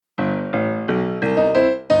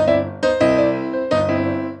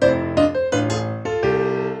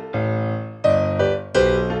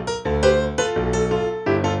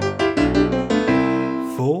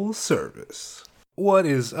Service. What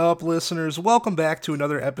is up, listeners? Welcome back to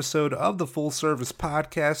another episode of the Full Service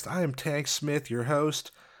Podcast. I am Tank Smith, your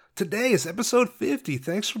host. Today is episode 50.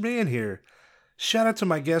 Thanks for being here. Shout out to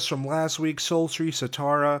my guest from last week, Sultry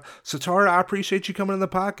Satara. Satara, I appreciate you coming on the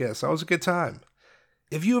podcast. That was a good time.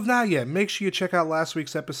 If you have not yet, make sure you check out last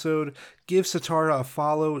week's episode. Give Satara a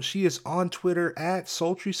follow. She is on Twitter at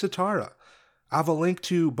Sultry Satara. I have a link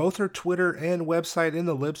to both her Twitter and website in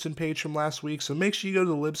the Libsyn page from last week, so make sure you go to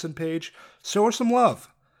the Libsyn page. Show her some love.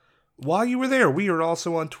 While you were there, we are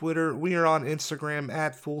also on Twitter. We are on Instagram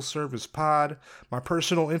at Full Service Pod. My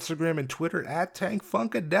personal Instagram and Twitter at Tank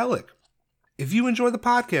Funkadelic. If you enjoy the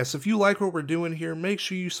podcast, if you like what we're doing here, make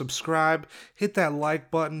sure you subscribe, hit that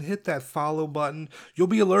like button, hit that follow button. You'll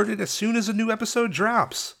be alerted as soon as a new episode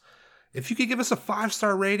drops. If you could give us a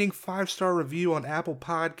 5-star rating, 5-star review on Apple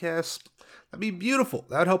Podcasts, that'd be beautiful.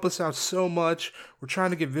 That'd help us out so much. We're trying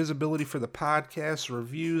to get visibility for the podcast,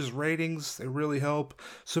 reviews, ratings. They really help.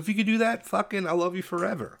 So if you could do that, I love you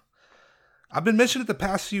forever. I've been mentioning it the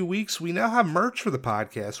past few weeks. We now have merch for the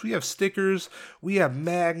podcast. We have stickers. We have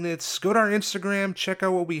magnets. Go to our Instagram. Check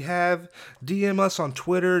out what we have. DM us on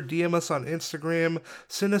Twitter. DM us on Instagram.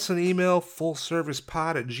 Send us an email,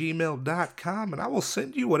 fullservicepod@gmail.com, and I will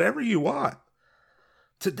send you whatever you want.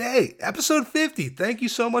 Today, episode 50. Thank you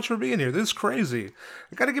so much for being here. This is crazy.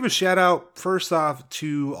 I got to give a shout out, first off,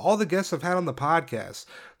 to all the guests I've had on the podcast.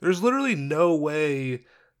 There's literally no way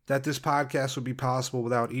that this podcast would be possible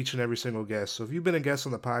without each and every single guest. So if you've been a guest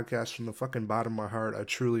on the podcast from the fucking bottom of my heart, I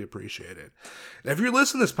truly appreciate it. And if you're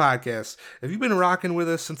listening to this podcast, if you've been rocking with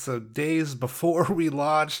us since the days before we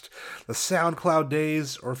launched, the SoundCloud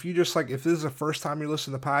days, or if you just if this is the first time you're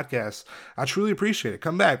listening to the podcast, I truly appreciate it.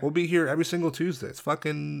 Come back. We'll be here every single Tuesday. It's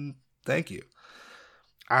thank you.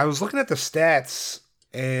 I was looking at the stats,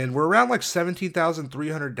 and we're around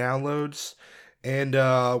 17,300 downloads. And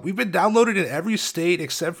we've been downloaded in every state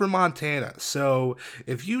except for Montana. So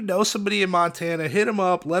if you know somebody in Montana, hit them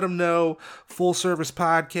up, let them know. Full Service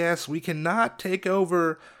Podcast. We cannot take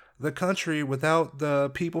over the country without the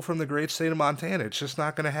people from the great state of Montana. It's just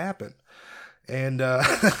not going to happen. And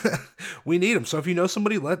we need them. So if you know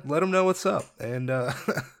somebody, let them know what's up. And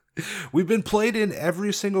we've been played in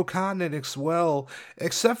every single continent as well,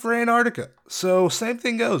 except for Antarctica. So same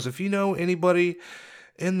thing goes. If you know anybody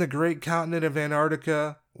in the great continent of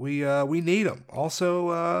Antarctica, we need them.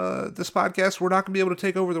 Also, this podcast, we're not going to be able to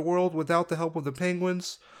take over the world without the help of the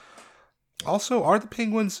penguins. Also, are the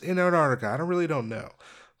penguins in Antarctica? I really don't know.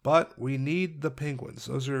 But we need the penguins.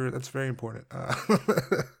 That's very important.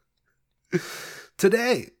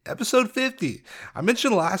 Today, episode 50. I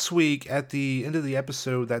mentioned last week at the end of the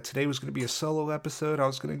episode that today was going to be a solo episode. I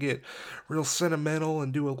was going to get real sentimental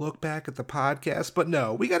and do a look back at the podcast. But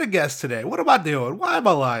no, we got a guest today. What am I doing? Why am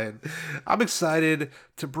I lying? I'm excited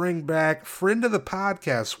to bring back friend of the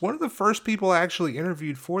podcast. One of the first people I actually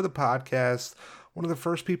interviewed for the podcast. One of the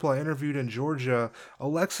first people I interviewed in Georgia,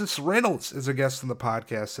 Alexis Reynolds, is a guest on the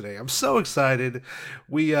podcast today. I'm so excited.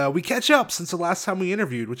 We catch up since the last time we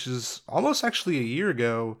interviewed, which is almost actually a year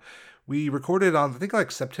ago. We recorded on, I think,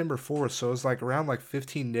 September 4th, so it was around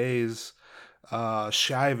 15 days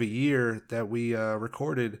shy of a year that we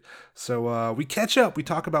recorded. So we catch up. We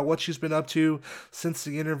talk about what she's been up to since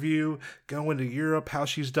the interview, going to Europe, how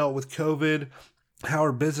she's dealt with COVID, how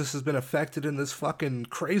her business has been affected in this fucking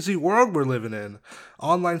crazy world we're living in.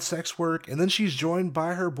 Online sex work, and then she's joined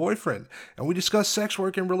by her boyfriend. And we discuss sex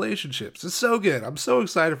work and relationships. It's so good. I'm so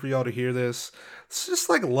excited for y'all to hear this. It's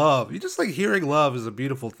just like love. You just hearing love is a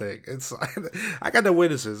beautiful thing. I got to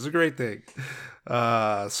witness it. It's a great thing.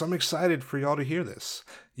 So I'm excited for y'all to hear this.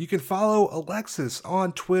 You can follow Alexis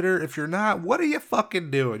on Twitter. If you're not, what are you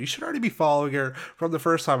fucking doing? You should already be following her from the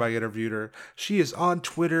first time I interviewed her. She is on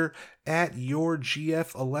Twitter at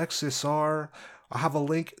YourGFAlexisR. I'll have a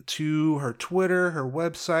link to her Twitter, her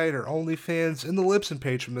website, her OnlyFans in the Libsyn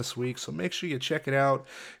page from this week. So make sure you check it out.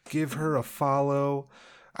 Give her a follow.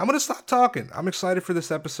 I'm going to stop talking. I'm excited for this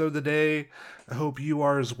episode today. I hope you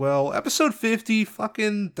are as well. Episode 50,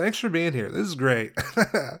 thanks for being here. This is great.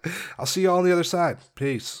 I'll see you all on the other side.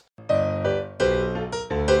 Peace.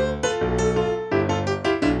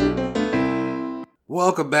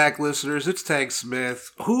 Welcome back, listeners. It's Tank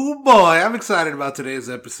Smith. Oh boy, I'm excited about today's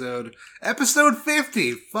episode. Episode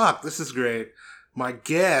 50. This is great. My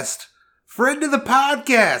guest, friend of the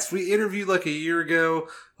podcast. We interviewed a year ago,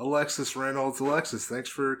 Alexis Reynolds. Alexis, thanks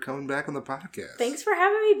for coming back on the podcast. Thanks for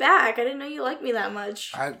having me back. I didn't know you liked me that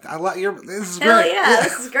much. I like your. This is Hell great. Yeah,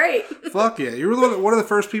 this is great. Fuck yeah! You were one of the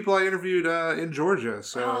first people I interviewed in Georgia.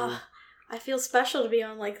 So I feel special to be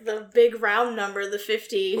on like the big round number, the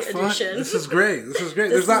 50 edition. This is great. This is great.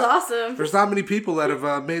 This is awesome. There's not many people that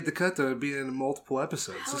have made the cut to be in multiple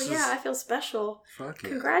episodes. I feel special. Fuck yeah.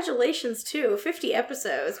 Congratulations too. 50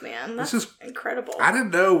 episodes, man. That's incredible. I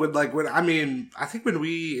didn't know I think when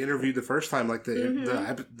we interviewed the first time, like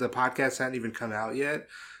the podcast hadn't even come out yet.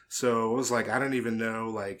 So it was like I didn't even know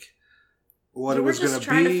like what it was going to be.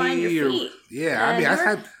 Trying to find your feet.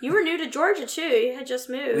 Yeah, you were new to Georgia too. You had just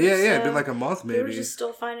moved. Yeah, it'd been like a month maybe. You were just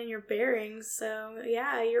still finding your bearings. So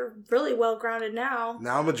yeah, you're really well grounded now.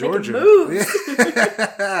 Now I'm a Georgian. Moves.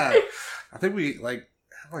 Yeah. I think we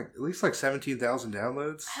at least 17,000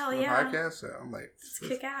 downloads. Hell on yeah. the podcast. So I'm like, it's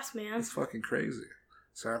kick ass, man. It's fucking crazy.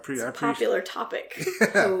 So I appreciate a popular topic.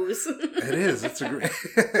 Yeah, it is. It's a great.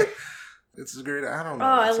 It's a great. I don't know.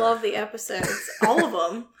 Oh, I love the episodes. All of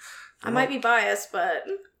them. I might be biased, but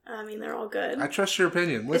I mean they're all good. I trust your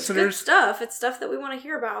opinion, listeners. It's good stuff. It's stuff that we want to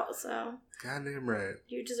hear about. So goddamn right.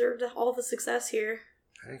 You deserve all the success here.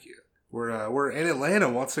 Thank you. We're in Atlanta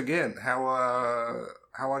once again. How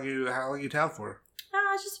long you town for?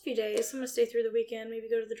 It's just a few days. I'm gonna stay through the weekend. Maybe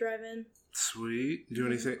go to the drive-in. Sweet. Do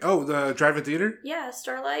anything? Oh, the drive-in theater? Yeah,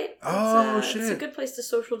 Starlight. Shit. It's a good place to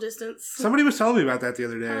social distance. Somebody was telling me about that the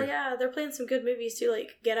other day. Oh yeah, they're playing some good movies too,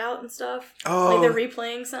 like Get Out and stuff. Oh. Like they're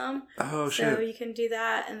replaying some. Oh shit. So you can do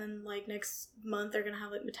that, and then like next month they're gonna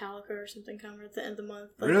have like Metallica or something coming at the end of the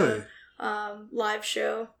month. Like really? Live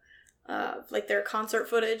show. Like their concert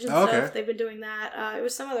footage and stuff. Okay. They've been doing that. It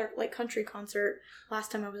was some other like country concert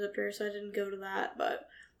last time I was up here, so I didn't go to that, but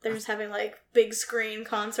they're just having like big screen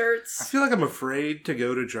concerts. I feel like I'm afraid to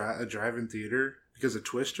go to a drive-in theater because of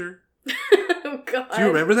Twister. Oh god. Do you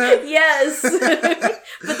remember that? Yes.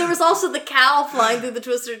 But there was also the cow flying through the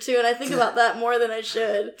Twister too, and I think about that more than I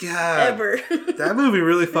should. God. Ever. That movie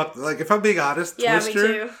really fucked. Like, if I'm being honest, yeah, me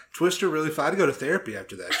too. Twister really. I'd go to therapy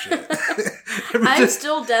after that shit. I'm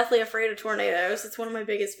still deathly afraid of tornadoes. It's one of my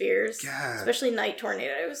biggest fears. God. Especially night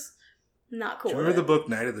tornadoes. Not cool. Do you remember the book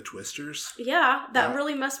Night of the Twisters? Yeah, that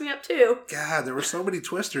really messed me up too. God, there were so many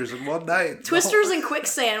twisters in one night. Twisters and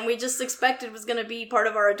quicksand we just expected was going to be part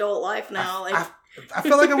of our adult life now. I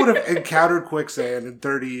feel like I would have encountered quicksand in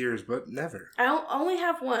 30 years, but never. I only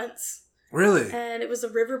have once. Really? And it was a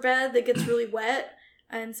riverbed that gets really wet.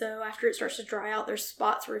 And so after it starts to dry out, there's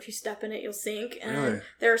spots where if you step in it, you'll sink. And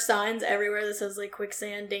there are signs everywhere that says, like,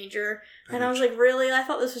 quicksand, danger. And I was like, really? I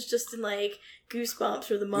thought this was just in, like,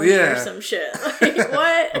 Goosebumps or The Mummy or some shit. Like,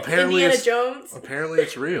 what? Apparently Indiana Jones? Apparently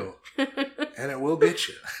it's real. And it will get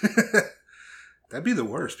you. That'd be the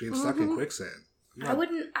worst, being stuck in quicksand. I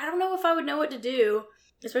don't know if I would know what to do.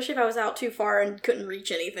 Especially if I was out too far and couldn't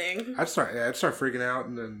reach anything. I'd start freaking out,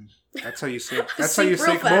 and then that's how you sink. That's how you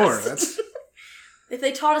sink more. If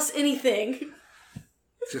they taught us anything,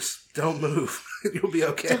 just don't move. You'll be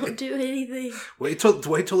okay. Don't do anything. Wait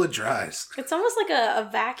till it dries. It's almost like a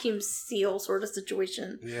vacuum seal sort of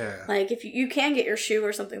situation. Yeah. Like if you can get your shoe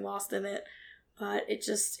or something lost in it, but it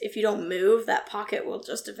just if you don't move, that pocket will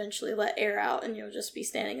just eventually let air out, and you'll just be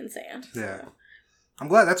standing in sand. Yeah. So. I'm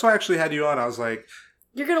glad. That's why I actually had you on. I was like,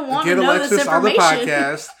 you're gonna want to know Alexis this information on the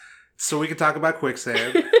podcast so we can talk about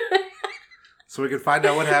quicksand. So we can find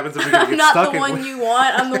out what happens if we get stuck in. I'm not the one you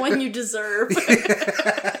want. I'm the one you deserve.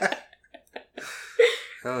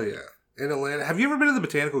 Hell yeah. In Atlanta. Have you ever been to the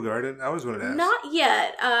Botanical Garden? I always wanted to ask. Not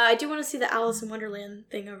yet. I do want to see the Alice in Wonderland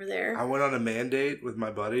thing over there. I went on a mandate with my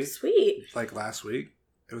buddy. Sweet. Like last week.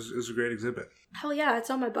 It was a great exhibit. Hell yeah. It's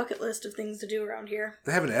on my bucket list of things to do around here.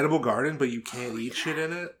 They have an edible garden, but you can't eat shit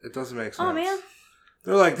in it. It doesn't make sense. Oh, man.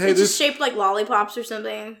 They're like, hey, it's just shaped like lollipops or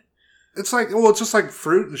something. It's like, well, it's just like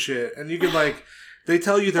fruit and shit. And you can like, they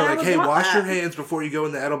tell you, they're like, hey, wash your hands before you go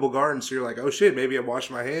in the edible garden. So you're like, oh shit, maybe I wash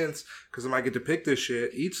my hands because I might get to pick this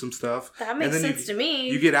shit, eat some stuff. That makes sense to me.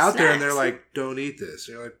 You get out there and they're like, don't eat this.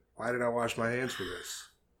 And you're like, why did I wash my hands for this?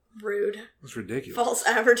 Rude. It's ridiculous. False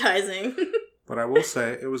advertising. But I will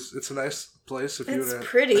say, it's a nice place if you It's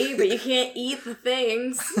pretty, but you can't eat the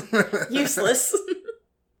things. Useless.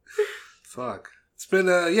 Fuck. It's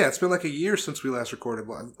been like a year since we last recorded.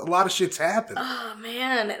 A lot of shit's happened. Oh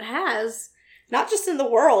man, it has. Not just in the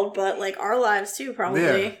world, but like our lives too, probably.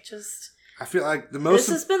 Yeah. I feel like this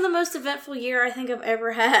has been the most eventful year I think I've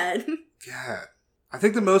ever had. God. I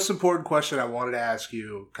think the most important question I wanted to ask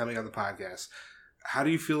you coming on the podcast, how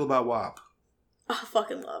do you feel about WAP? I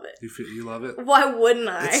fucking love it. You love it? Why wouldn't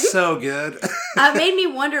I? It's so good. It made me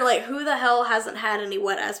wonder, like, who the hell hasn't had any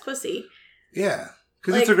wet-ass pussy? Yeah.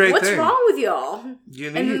 Because it's a great thing. What's wrong with y'all?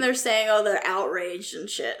 And then they're saying, oh, they're outraged and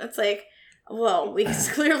shit. It's like, well, we can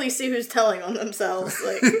clearly see who's telling on themselves.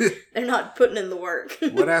 Like, they're not putting in the work.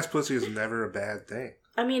 Wet-ass pussy is never a bad thing.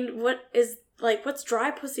 I mean, what's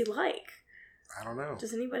dry pussy like? I don't know.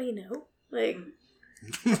 Does anybody know? Like,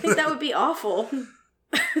 I think that would be awful.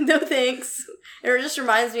 No thanks. It just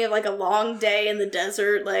reminds me of like a long day in the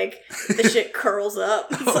desert. Like the shit curls up.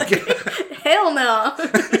 It's like, hell no.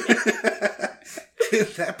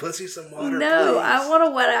 Give that pussy some water. No, please. I want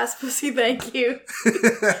a wet ass pussy. Thank you.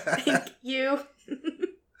 Thank you.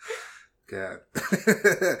 God.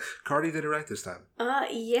 Cardi did it right this time.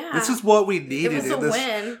 Yeah. This is what we needed. It was a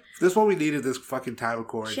win. This is what we needed this fucking time of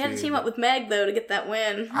quarantine. She had to team up with Meg, though, to get that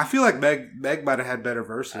win. I feel like Meg might have had better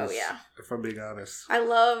verses. Oh, yeah. If I'm being honest. I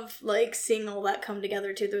love, like, seeing all that come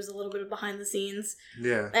together, too. There's a little bit of behind the scenes.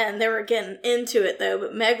 Yeah. And they were getting into it, though,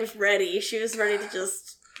 but Meg was ready. She was ready to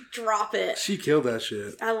just drop it. She killed that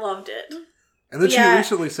shit. I loved it. And then she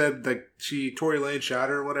recently said, like, Tory Lane shot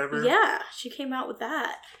her or whatever. Yeah, she came out with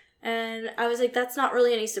that. And I was like, that's not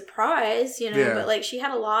really any surprise, you know, but, like, she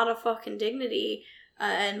had a lot of fucking dignity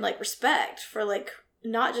and, like, respect for, like,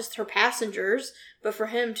 not just her passengers, but for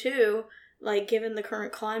him, too. Like, given the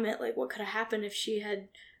current climate, like, what could have happened if she had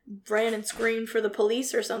ran and screamed for the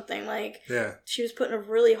police or something? Like, she was put in a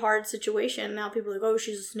really hard situation. Now people are like, oh,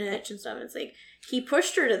 she's a snitch and stuff. And it's like, he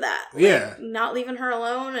pushed her to that. Like, not leaving her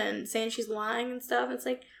alone and saying she's lying and stuff. It's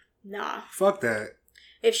like, nah. Fuck that.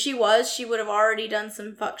 If she was, she would have already done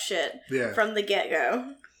some fuck shit from the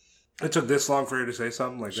get-go. It took this long for her to say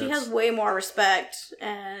something like that. She has way more respect,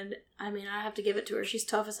 and, I mean, I have to give it to her. She's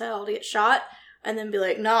tough as hell to get shot, and then be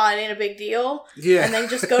like, nah, it ain't a big deal. Yeah. And then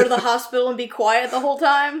just go to the hospital and be quiet the whole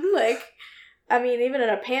time. Like, I mean, even in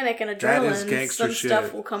a panic and adrenaline, some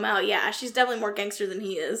stuff will come out. Yeah, she's definitely more gangster than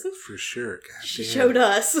he is. For sure. God she showed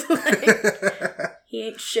us. Like, he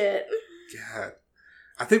ain't shit. God.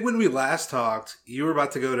 I think when we last talked, you were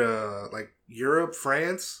about to go to, like, Europe,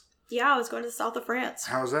 France? Yeah, I was going to the south of France.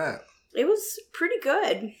 How was that? It was pretty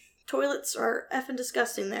good. Toilets are effing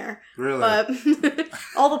disgusting there. Really? But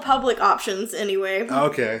all the public options, anyway.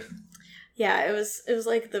 Okay. Yeah, it was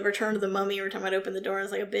like the Return of the Mummy. Every time I'd open the door, it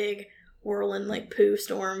was like a big whirling, like, poo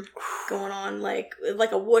storm going on. Like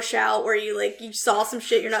a whoosh out where you saw some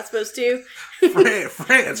shit you're not supposed to.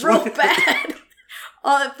 France. Real bad.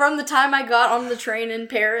 From the time I got on the train in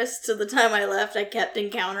Paris to the time I left, I kept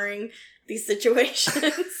encountering these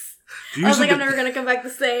situations. I was like, I'm never going to come back the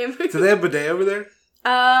same. Do they have bidet over there?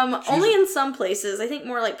 Only in some places. I think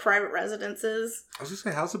more like private residences. I was going to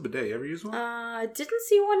say, how's a bidet? You ever use one? I didn't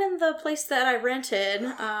see one in the place that I rented,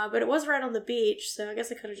 but it was right on the beach, so I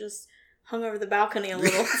guess I could have just hung over the balcony a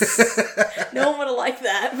little. No one would have liked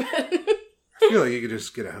that, but... I feel like you could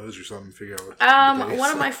just get a hose or something and figure out what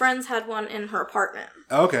one of my friends had one in her apartment.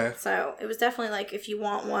 Okay. So it was definitely like, if you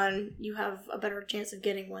want one, you have a better chance of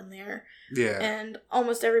getting one there. Yeah. And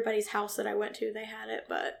almost everybody's house that I went to, they had it,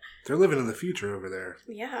 but... They're living in the future over there.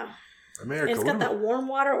 Yeah. America. And it's got that warm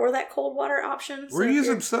water or that cold water option. We're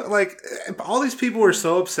using all these people were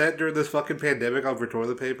so upset during this fucking pandemic over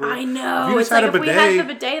toilet paper. I know. It's like if we had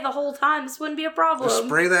the bidet the whole time, this wouldn't be a problem. Just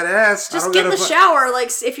spray that ass. Just get in the shower.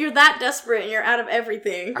 Like, if you're that desperate and you're out of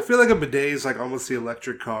everything. I feel like a bidet is like almost the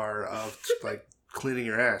electric car of like cleaning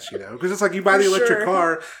your ass, you know? Because it's like you buy the electric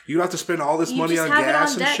car, you don't have to spend all this money on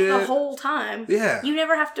gas and shit. You just have it on deck the whole time. Yeah. You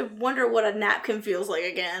never have to wonder what a napkin feels like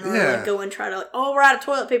again. Or like go and try to, we're out of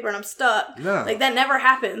toilet paper and I'm stuck. No. Like, that never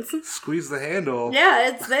happens. Squeeze the handle. Yeah,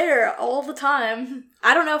 it's there all the time.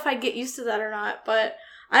 I don't know if I'd get used to that or not, but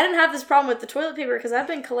I didn't have this problem with the toilet paper because I've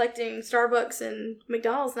been collecting Starbucks and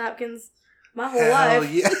McDonald's napkins my whole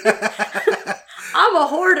life. Yeah. I'm a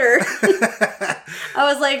hoarder.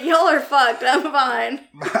 I was like, y'all are fucked. I'm fine.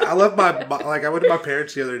 I love I went to my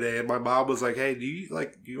parents the other day and my mom was like, hey, do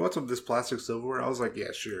you want some of this plastic silverware? I was like,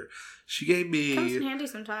 yeah, sure. She gave me... Comes in handy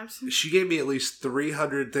sometimes. She gave me at least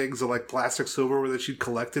 300 things of like plastic silverware that she'd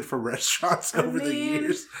collected from restaurants over the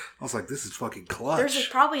years. I was like, this is fucking clutch. There's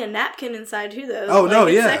probably a napkin inside too, though. Oh, no,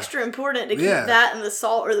 it's extra important to keep that and the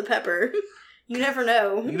salt or the pepper. You never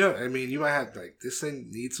know. You know, I mean, you might have, this thing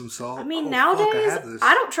needs some salt. I mean, nowadays,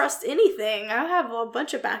 I don't trust anything. I have a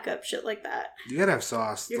bunch of backup shit like that. You gotta have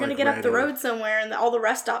sauce. You're gonna get up the road somewhere and all the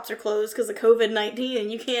rest stops are closed because of COVID-19 and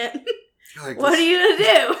you can't... Like, what are you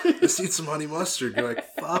gonna do? Just eat some honey mustard. You're like,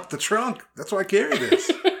 fuck the trunk. That's why I carry this.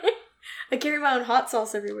 I carry my own hot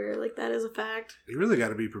sauce everywhere. Like, that is a fact. You really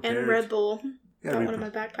gotta be prepared. And Red Bull. Got one in my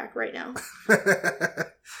backpack right now.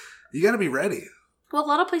 You gotta be ready. Well, a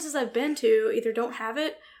lot of places I've been to either don't have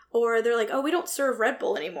it or they're like, oh, we don't serve Red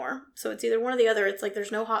Bull anymore. So it's either one or the other. It's like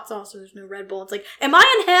there's no hot sauce or there's no Red Bull. It's like, am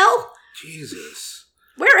I in hell? Jesus.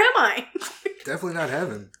 Where am I? Definitely not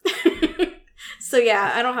heaven. So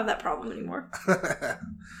yeah, I don't have that problem anymore. I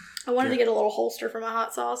wanted to get a little holster for my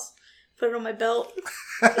hot sauce. Put it on my belt.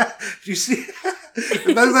 Did you see?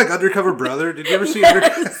 That was like Undercover Brother. Did you ever see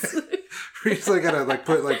Undercover? He's like gotta like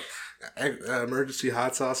put like emergency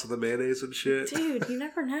hot sauce on the mayonnaise and shit. Dude, you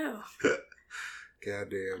never know.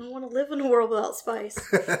 Goddamn. I don't want to live in a world without spice.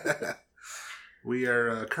 We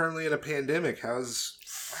are currently in a pandemic. How's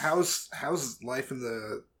life in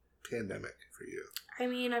the pandemic for you? I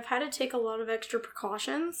mean, I've had to take a lot of extra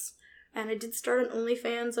precautions, and I did start an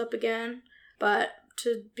OnlyFans up again, but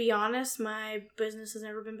to be honest, my business has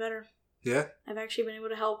never been better. Yeah? I've actually been able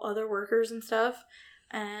to help other workers and stuff,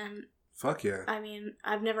 and fuck yeah. I mean,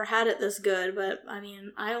 I've never had it this good, but I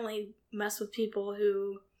mean, I only mess with people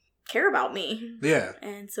who care about me. Yeah.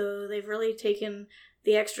 And so they've really taken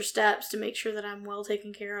the extra steps to make sure that I'm well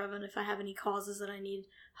taken care of, and if I have any causes that I need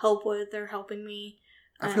help with, they're helping me.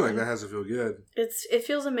 I feel like that has to feel good. It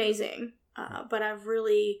feels amazing, but I've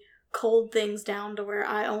really culled things down to where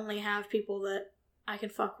I only have people that I can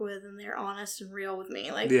fuck with, and they're honest and real with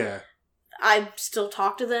me. Like, yeah. I still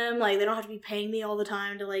talk to them. Like, they don't have to be paying me all the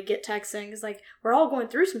time to, like, get texting. Because, like, we're all going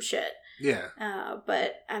through some shit. Yeah.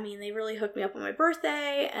 But, I mean, they really hooked me up on my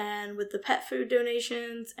birthday and with the pet food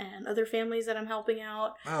donations and other families that I'm helping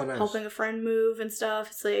out. Oh, nice. Helping a friend move and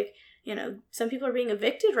stuff. It's like, you know, some people are being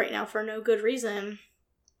evicted right now for no good reason.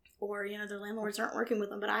 Or, you know, their landlords aren't working with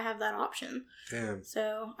them. But I have that option. Damn.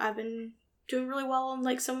 So, I've been doing really well on,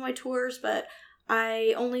 like, some of my tours. But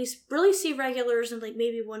I only really see regulars and, like,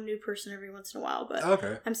 maybe one new person every once in a while. But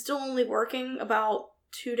okay. I'm still only working about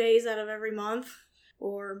 2 days out of every month,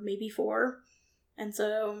 or maybe 4. And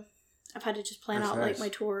so I've had to just plan out, like, my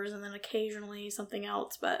tours and then occasionally something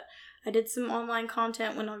else. But I did some online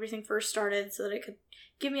content when everything first started so that it could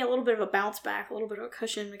give me a little bit of a bounce back, a little bit of a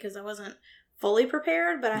cushion, because I wasn't fully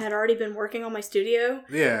prepared, but I had already been working on my studio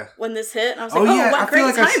when this hit, and I was like, what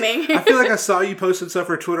great timing. I feel like I saw you posting stuff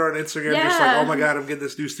for Twitter and Instagram, just like, oh my god, I'm getting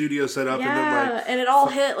this new studio set up. Yeah, and then, like, and it all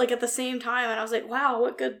hit, like, at the same time, and I was like, wow,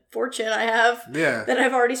 what good fortune I have that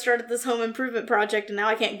I've already started this home improvement project, and now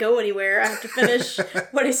I can't go anywhere. I have to finish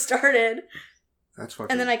what I started. That's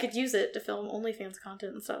fucking... And then I could use it to film OnlyFans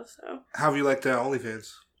content and stuff, so... How have you liked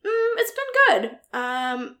OnlyFans? It's been good.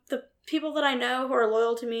 The people that I know who are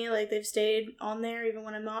loyal to me, like, they've stayed on there even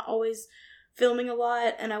when I'm not always filming a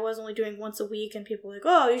lot, and I was only doing once a week, and people were like,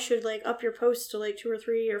 oh, you should, like, up your posts to, like, 2 or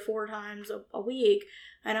 3 or 4 times a week.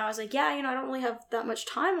 And I was like, yeah, you know, I don't really have that much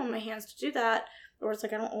time on my hands to do that, or it's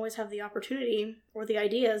like I don't always have the opportunity or the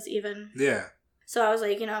ideas even. Yeah. So I was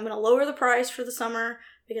like, you know, I'm going to lower the price for the summer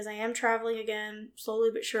because I am traveling again, slowly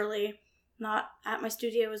but surely, not at my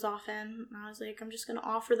studio as often. And I was like, I'm just going to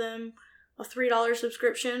offer them a $3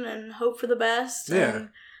 subscription and hope for the best. Yeah. And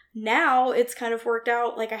now it's kind of worked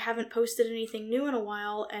out. Like, I haven't posted anything new in a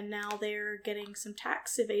while, and now they're getting some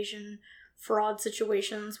tax evasion fraud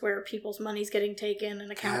situations where people's money's getting taken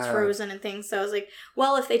and accounts frozen and things. So I was like,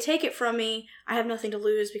 well, if they take it from me, I have nothing to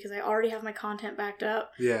lose because I already have my content backed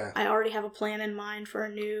up. Yeah. I already have a plan in mind for a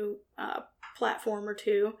new platform or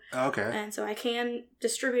 2. Okay. And so I can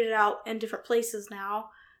distribute it out in different places now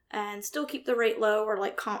and still keep the rate low, or,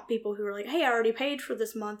 like, comp people who are like, hey, I already paid for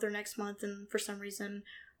this month or next month, and for some reason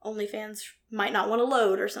OnlyFans might not want to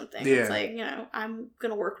load or something. Yeah. It's like, you know, I'm going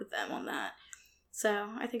to work with them on that. So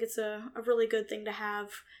I think it's a really good thing to have,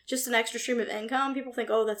 just an extra stream of income. People think,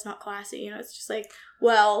 oh, that's not classy. You know, it's just like,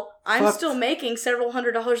 well, I'm still making several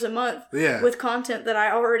 $100s a month with content that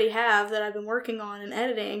I already have that I've been working on and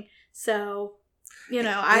editing. So, you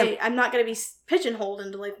know, I'm not going to be pigeonholed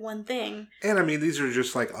into, like, one thing. And, I mean, these are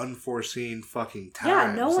just, like, unforeseen fucking times.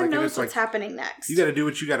 Yeah, no one knows what's happening next. You got to do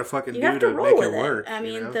what you got to fucking do to to make it work. I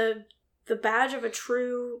mean, you know? the badge of a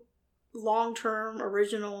true, long-term,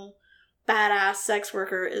 original, badass sex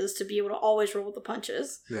worker is to be able to always roll with the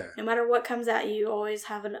punches. Yeah. No matter what comes at you, you always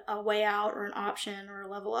have a way out or an option or a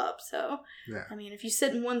level up. So, I mean, if you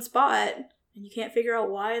sit in one spot and you can't figure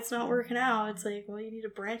out why it's not working out, it's like, well, you need to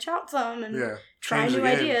branch out some and try new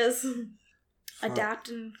ideas, adapt,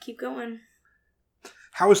 and keep going.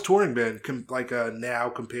 How has touring been, now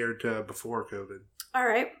compared to before COVID? All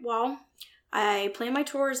right, well, I plan my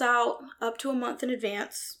tours out up to a month in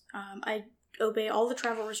advance. I obey all the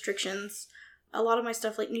travel restrictions. A lot of my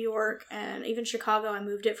stuff, like New York and even Chicago, I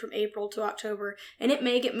moved it from April to October, and it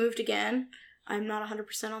may get moved again. I'm not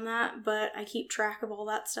 100% on that, but I keep track of all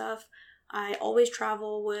that stuff. I always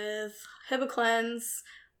travel with HIPAA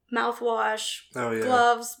mouthwash,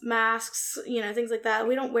 gloves, masks, you know, things like that.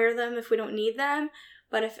 We don't wear them if we don't need them,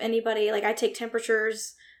 but if anybody, like, I take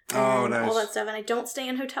temperatures and all that stuff, and I don't stay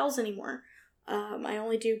in hotels anymore. I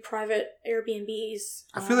only do private Airbnbs.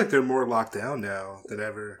 I feel like they're more locked down now than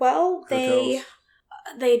ever. Well,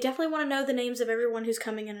 They definitely want to know the names of everyone who's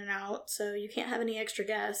coming in and out, so you can't have any extra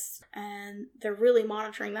guests. And they're really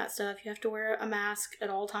monitoring that stuff. You have to wear a mask at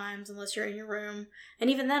all times unless you're in your room. And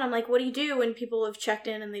even then, I'm like, what do you do when people have checked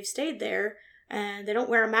in and they've stayed there and they don't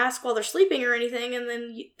wear a mask while they're sleeping or anything, and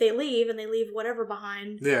then they leave whatever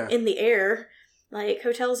behind in the air? Like,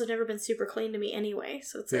 hotels have never been super clean to me anyway,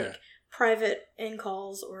 so it's like private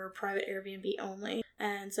in-calls or private Airbnb only.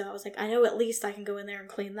 And so I was like, I know at least I can go in there and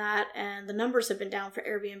clean that. And the numbers have been down for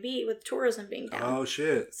Airbnb with tourism being down. Oh,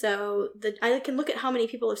 shit. So I can look at how many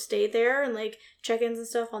people have stayed there and like check-ins and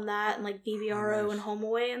stuff on that, and like VVRO and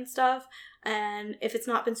HomeAway and stuff. And if it's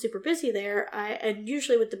not been super busy there, and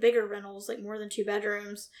usually with the bigger rentals, like more than 2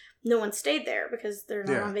 bedrooms, no one stayed there because they're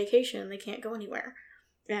not on vacation. They can't go anywhere.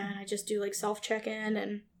 And I just do like self-check-in,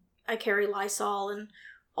 and I carry Lysol and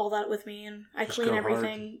all that with me, and I just clean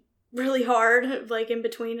everything really hard, like in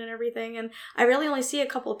between and everything. And I really only see a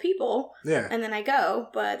couple of people, and then I go.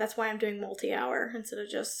 But that's why I'm doing multi-hour instead of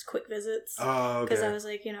just quick visits. Oh, okay. Because I was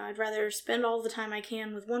like, I'd rather spend all the time I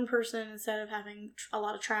can with one person instead of having a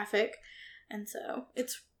lot of traffic. And so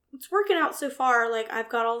it's working out so far. Like, I've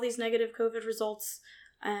got all these negative COVID results,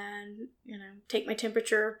 and take my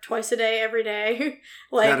temperature twice a day, every day.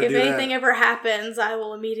 Like, if anything ever happens, I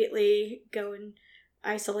will immediately go and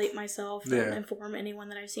isolate myself and inform anyone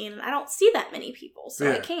that I've seen. And I don't see that many people,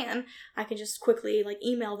 so I can just quickly like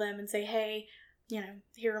email them and say, hey,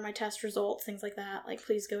 here are my test results, things like that. Like,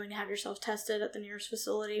 please go and have yourself tested at the nearest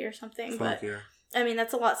facility or something. I mean,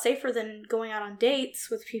 that's a lot safer than going out on dates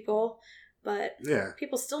with people. But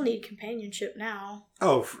people still need companionship now.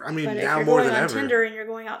 Oh, I mean, now more than ever. If you're going on Tinder and you're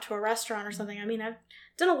going out to a restaurant or something, I mean, I've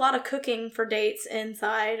done a lot of cooking for dates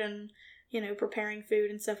inside and, preparing food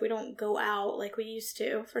and stuff. We don't go out like we used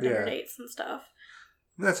to for dinner dates and stuff.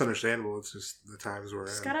 That's understandable. It's just the times we're in.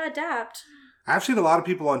 Just gotta adapt. I've seen a lot of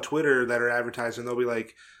people on Twitter that are advertising. They'll be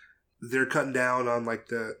like, they're cutting down on like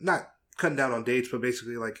not cutting down on dates, but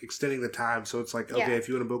basically like extending the time. So it's like, okay, if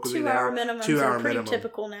you want to book with me now, 2 hour minimums 2 hour are pretty minimum.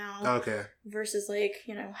 Typical now. Okay. Versus like,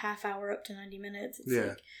 half hour up to 90 minutes. It's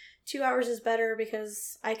like 2 hours is better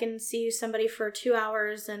because I can see somebody for 2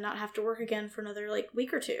 hours and not have to work again for another like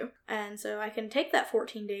week or two. And so I can take that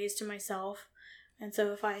 14 days to myself. And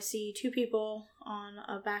so if I see 2 people on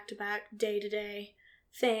a back-to-back, day-to-day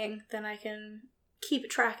thing, then I can keep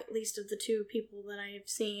track at least of the 2 people that I've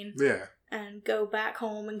seen. Yeah. And go back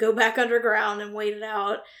home and go back underground and wait it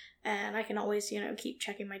out. And I can always, keep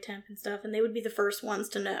checking my temp and stuff. And they would be the first ones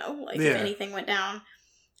to know, like, if anything went down.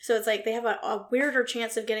 So it's like they have a weirder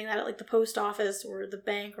chance of getting that at, like, the post office or the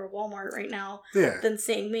bank or Walmart right now than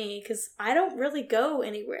seeing me. Because I don't really go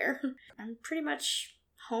anywhere. I'm pretty much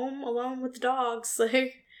home alone with the dogs.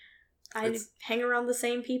 Like, I hang around the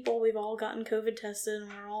same people. We've all gotten COVID tested and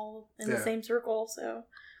we're all in the same circle. So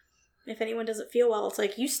if anyone doesn't feel well, it's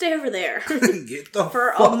like, you stay over there for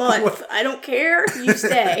a month. I don't care. You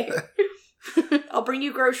stay. I'll bring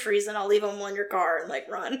you groceries and I'll leave them on your car and like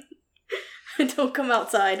run. Don't come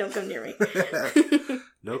outside. Don't come near me.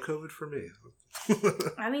 No COVID for me.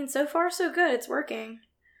 I mean, so far so good. It's working.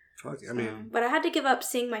 But I had to give up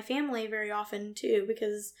seeing my family very often too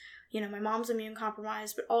because, my mom's immune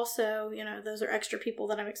compromised, but also, those are extra people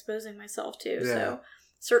that I'm exposing myself to. Yeah. So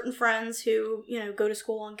certain friends who, go to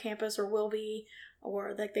school on campus or will be,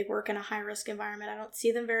 or like they work in a high-risk environment, I don't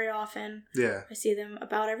see them very often. Yeah. I see them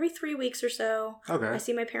about every 3 weeks or so. Okay. I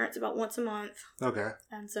see my parents about once a month. Okay.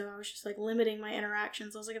 And so I was just like limiting my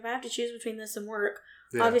interactions. I was like, if I have to choose between this and work,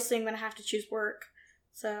 obviously I'm going to have to choose work.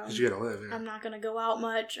 So you gotta live, I'm not going to go out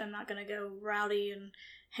much. I'm not going to go rowdy and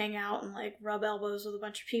hang out and like rub elbows with a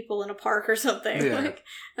bunch of people in a park or something. Yeah. Like,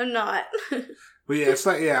 I'm not. But yeah, it's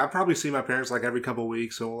like, I probably see my parents like every couple of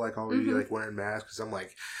weeks, so like I'll be like wearing masks because I'm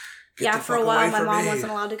like, for a while my mom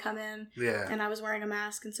wasn't allowed to come in. Yeah. And I was wearing a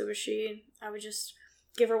mask and so was she. I would just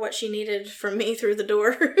give her what she needed from me through the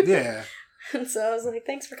door. Yeah. And so I was like,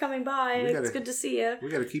 thanks for coming by. It's good to see you. We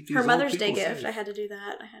got to keep these her Mother's Day gift. I had to do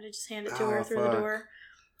that. I had to just hand it to her through the door.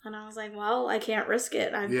 And I was like, well, I can't risk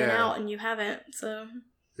it. I've been out and you haven't. So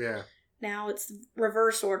yeah. Now it's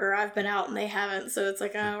reverse order. I've been out and they haven't. So it's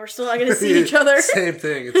like, we're still not going to see each other. Same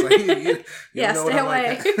thing. It's like, you know stay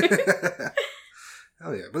away. Like.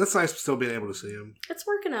 Hell yeah. But it's nice still being able to see him. It's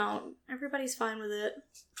working out. Everybody's fine with it.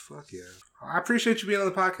 Fuck yeah. I apprate you being on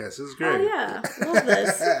the podcast. This is great. Oh yeah. Love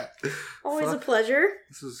this. Always a pleasure.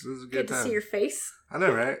 This is a good time. To see your face. I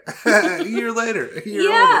know, right? A year later.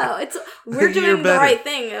 We're doing the right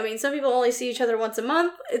thing. I mean, some people only see each other once a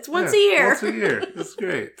month. It's once a year. Once a year. That's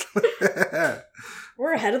great.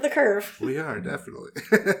 We're ahead of the curve. We are, definitely.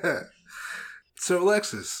 So,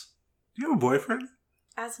 Alexis, do you have a boyfriend?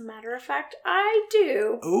 As a matter of fact, I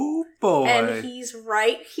do. Oh, boy. And he's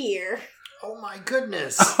right here. Oh my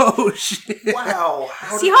goodness. Oh, shit. Wow.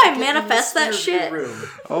 See how I manifest that shit?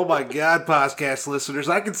 Oh my God, podcast listeners.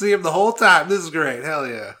 I can see him the whole time. This is great. Hell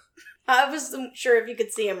yeah. I wasn't sure if you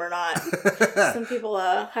could see him or not. Some people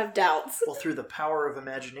have doubts. Well, through the power of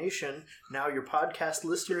imagination, now your podcast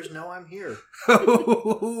listeners know I'm here.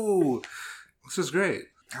 This is great.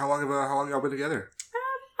 How long y'all been together?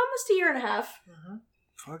 Almost a year and a half. Mm-hmm.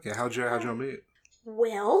 Okay, how'd y'all meet?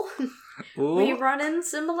 Well, Ooh. we run in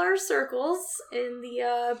similar circles in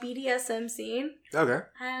the BDSM scene. Okay.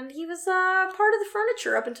 And he was part of the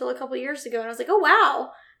furniture up until a couple years ago. And I was like, oh,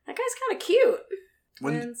 wow, that guy's kind of cute.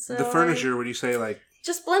 When the furniture, when you say like...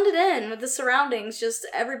 Just blended in with the surroundings, just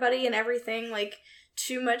everybody and everything, like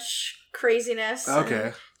too much craziness.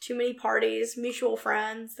 Okay. Too many parties, mutual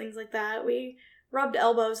friends, things like that. We rubbed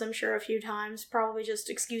elbows, I'm sure, a few times, probably just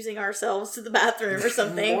excusing ourselves to the bathroom or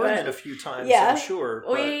something. More than a few times, I'm sure.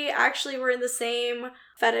 But... We actually were in the same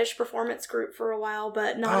fetish performance group for a while,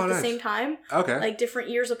 but not at the same time. Okay. Like different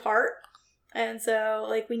years apart. And so,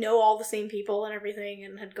 like, we know all the same people and everything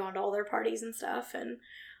and had gone to all their parties and stuff. And,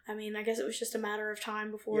 I mean, I guess it was just a matter of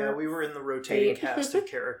time before... Yeah, we were in the rotating cast of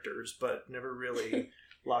characters, but never really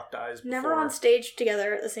locked eyes before. Never on stage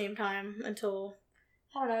together at the same time until...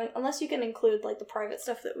 I don't know, unless you can include, like, the private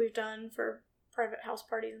stuff that we've done for private house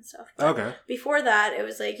parties and stuff. But okay. Before that, it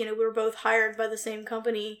was like, we were both hired by the same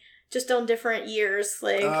company, just on different years.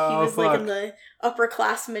 Like, he was, like, in the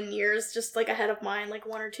upperclassmen years, just, like, ahead of mine, like,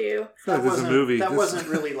 1 or 2. That wasn't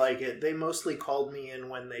really like it. They mostly called me in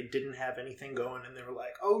when they didn't have anything going, and they were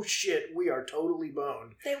like, oh, shit, we are totally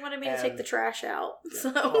boned. They wanted me to take the trash out,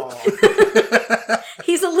 so...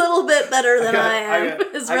 He's a little bit better than I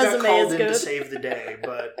am. His resume got called is in good. to save the day,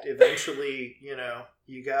 but eventually,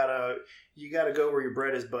 you gotta go where your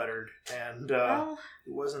bread is buttered, and it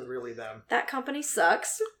wasn't really them. That company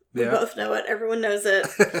sucks. We both know it. Everyone knows it.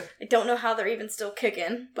 I don't know how they're even still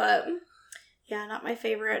kicking, but yeah, not my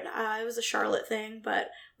favorite. It was a Charlotte thing, but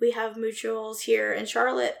we have mutuals here in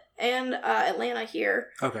Charlotte and Atlanta here.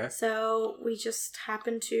 Okay. So we just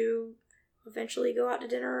happened to eventually go out to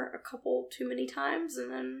dinner a couple too many times,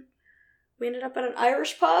 and then we ended up at an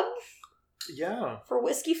Irish pub. Yeah. For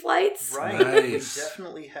whiskey flights. Right. Nice. We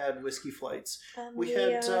definitely had whiskey flights. We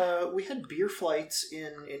had beer flights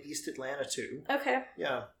in East Atlanta too. Okay.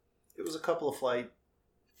 Yeah. It was a couple of flight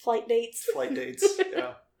dates. Flight dates.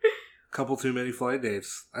 Yeah. Couple too many flight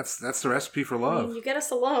dates. That's the recipe for love. I mean, you get us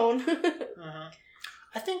alone.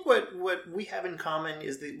 I think what we have in common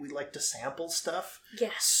is that we like to sample stuff.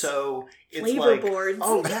 Yes. So it's flavor like, boards.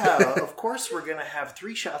 Oh yeah, of course we're gonna have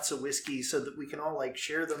 3 shots of whiskey so that we can all like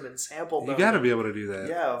share them and sample them. You got to be able to do that.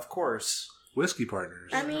 Yeah, of course. Whiskey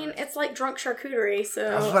partners. I mean, it's like drunk charcurcutery, so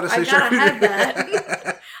I was about to say I gotta charcuterie. have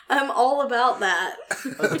that. I'm all about that.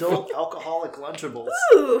 Adult alcoholic Lunchables.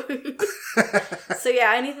 Ooh. So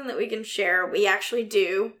yeah, anything that we can share, we actually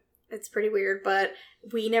do. It's pretty weird, but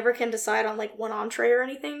we never can decide on like one entree or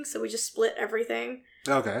anything, so we just split everything.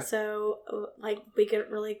 Okay. So like we get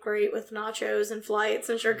really great with nachos and flights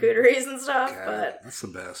and charcuteries and stuff, God, but that's the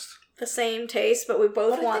best. The same taste, but we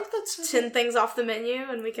both But want 10 things off the menu,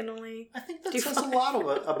 and we can only. I think that do says 5. a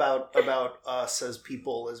lot about us as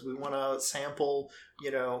people, as we want to sample,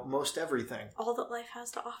 most everything. All that life has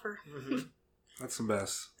to offer. Mm-hmm. That's the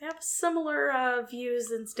best. We have similar views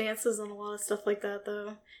and stances on a lot of stuff like that,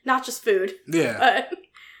 though. Not just food. Yeah. But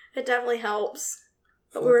it definitely helps.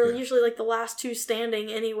 But we're usually like the last 2 standing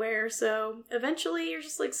anywhere, so eventually you're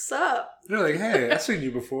just like, sup? You're like, hey, I've seen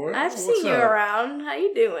you before. I've seen you around. How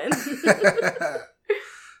you doing?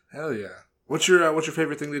 Hell yeah. What's your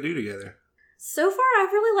favorite thing to do together? So far,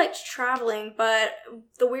 I've really liked traveling, but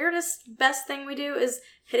the best thing we do is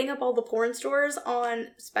hitting up all the porn stores on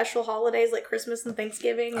special holidays like Christmas and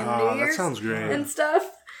Thanksgiving and New Year's. That sounds great. And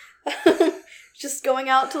stuff. Just going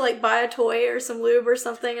out to like buy a toy or some lube or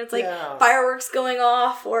something. It's like fireworks going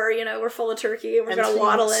off, or we're full of turkey and we're going to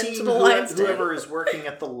waddle into the lion's den. Whoever is working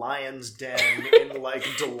at the lion's den in like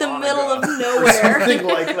Dahlonega, the middle of nowhere, something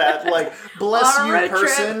like that. Like, bless you,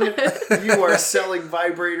 person, you are selling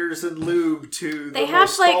vibrators and lube to the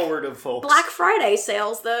most stalwart of folks. Black Friday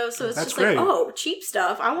sales though, so it's just great. like, oh, cheap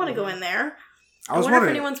stuff. I want to go in there. I was wonder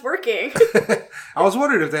wondering if anyone's working. I was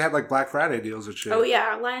wondering if they had like Black Friday deals and shit. Oh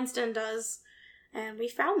yeah, Lion's Den does. And we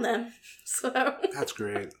found them, so that's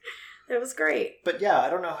great. It was great. But yeah, I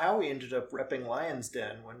don't know how we ended up repping Lion's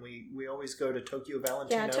Den when we always go to Tokyo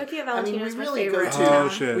Valentino. Yeah, Tokyo Valentino is my favorite.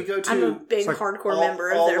 Shit. We go to. I'm a big hardcore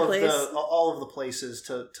member of their place. All of the places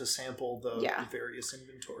to sample the various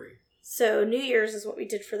inventory. So New Year's is what we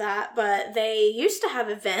did for that. But they used to have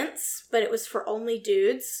events, but it was for only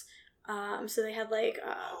dudes. So they had like,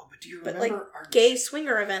 but do you remember like gay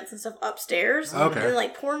swinger events and stuff upstairs. Okay. And then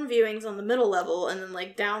like porn viewings on the middle level, and then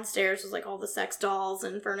like downstairs was like all the sex dolls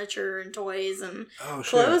and furniture and toys and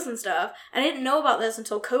clothes and stuff. I didn't know about this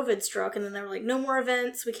until COVID struck, and then they were like, no more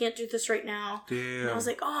events, we can't do this right now. Damn. And I was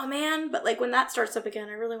like, oh man, but like when that starts up again,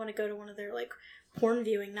 I really want to go to one of their like porn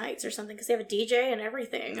viewing nights or something, because they have a DJ and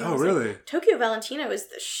everything. And really? Like, Tokyo Valentino is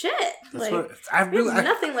the shit. That's like, I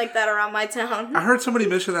nothing like that around my town. I heard somebody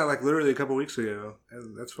mention that like literally a couple weeks ago,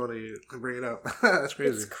 and that's funny to bring it up. That's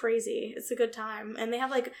crazy. It's crazy. It's a good time, and they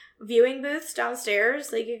have like viewing booths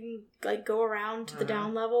downstairs. Like you can like go around to the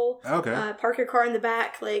down level. Okay. Park your car in the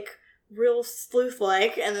back, like real sleuth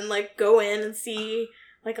like, and then like go in and see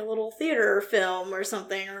like a little theater film or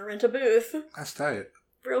something, or rent a booth. That's tight.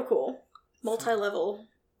 Real cool. Multi-level.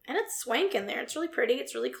 And it's swank in there. It's really pretty.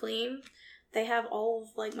 It's really clean. They have all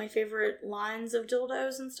of, like, my favorite lines of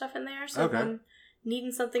dildos and stuff in there. So if I'm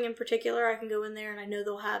needing something in particular, I can go in there and I know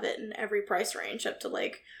they'll have it in every price range up to,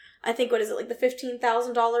 like, I think, what is it, like the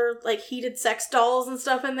 $15,000, like, heated sex dolls and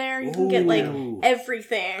stuff in there. You can get, like,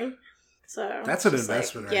 everything. So that's an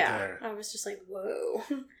investment right there. I was just like, whoa.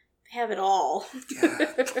 Have it all.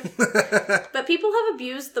 Yeah. But people have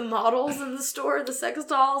abused the models in the store, the sex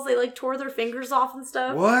dolls. They like tore their fingers off and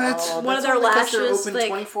stuff. What? One of their lashes. They're open like,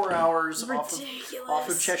 24 hours ridiculous. off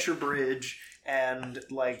of Cheshire Bridge, and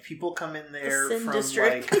like people come in there from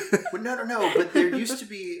district. like. Well, no. But there used to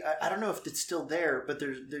be. I don't know if it's still there, but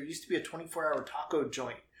there used to be a 24-hour taco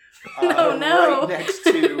joint. Right next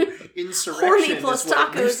to Insurrection. Horny plus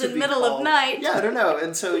tacos in middle of night. Yeah, I don't know.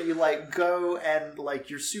 And so you like go and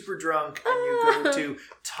like you're super drunk and you go to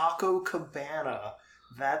Taco Cabana.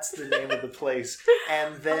 That's the name of the place.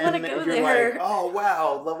 And then you're like, oh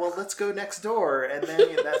wow, well let's go next door. And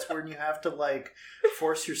then that's when you have to like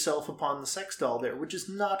force yourself upon the sex doll there, which is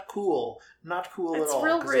not cool. Not cool at all. It's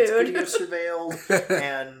real rude. It's video surveilled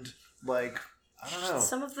and like I don't know.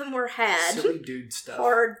 Some of them were had. Silly dude stuff.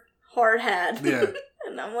 Hard had. Yeah.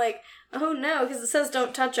 And I'm like, oh no, because it says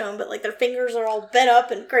don't touch them, but like their fingers are all bent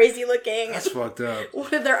up and crazy looking. That's fucked up.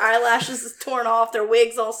 One of their eyelashes is torn off, their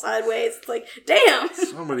wig's all sideways. It's like, damn.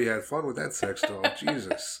 Somebody had fun with that sex doll.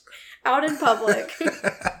 Jesus. Out in public.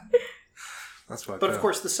 That's fucked up. But of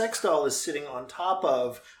course, the sex doll is sitting on top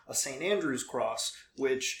of a St. Andrew's cross,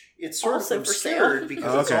 which it's sort also of obscured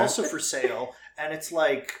because it's also for sale. And it's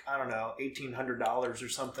like, I don't know, $1,800 or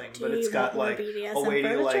something. But it's got like a way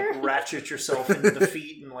to like ratchet yourself into the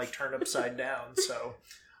feet and like turn upside down. So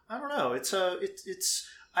I don't know.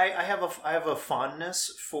 I have a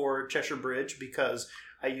fondness for Cheshire Bridge because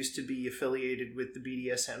I used to be affiliated with the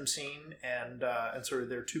BDSM scene, and sort of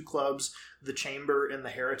there are two clubs, the Chamber and the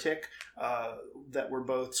Heretic, that were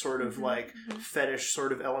both sort of like fetish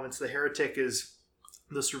sort of elements. The Heretic is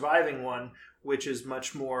the surviving one, which is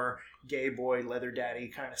much more gay boy, leather daddy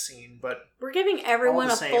kind of scene. But we're giving everyone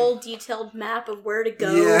a full detailed map of where to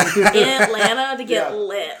go in Atlanta to get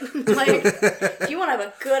lit. Like, if you want to have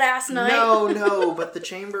a good ass night. No, but the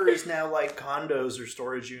Chamber is now like condos or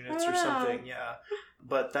storage units or something. Yeah.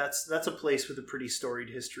 But that's a place with a pretty storied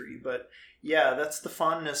history. But yeah, that's the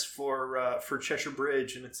fondness for Cheshire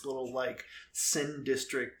Bridge and its little like sin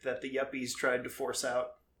district that the yuppies tried to force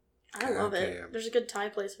out. I love it. Damn. There's a good Thai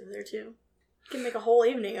place over there too. You can make a whole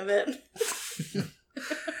evening of it.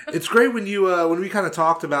 It's great when you when we kind of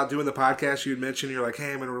talked about doing the podcast. You had mentioned you're like,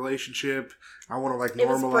 hey, I'm in a relationship. I want to like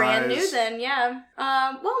normalize. It was brand new then, yeah.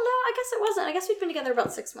 Well, no, I guess it wasn't. I guess we'd been together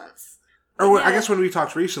about 6 months. Or I guess when we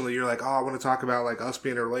talked recently, you're like, oh, I want to talk about like us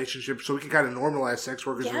being in a relationship, so we can kind of normalize sex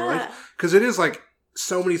workers in relationships, because it is like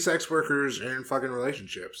so many sex workers are in fucking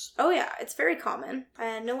relationships. Oh yeah, it's very common,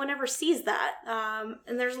 and no one ever sees that.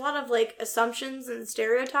 And there's a lot of like assumptions and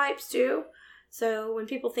stereotypes too. So when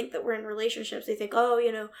people think that we're in relationships, they think, oh,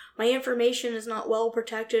 you know, my information is not well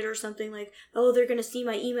protected or something, like, oh, they're going to see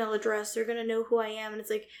my email address, they're going to know who I am. And it's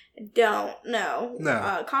like, no.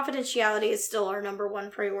 Confidentiality is still our number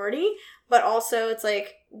one priority. But also it's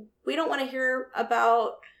like, we don't want to hear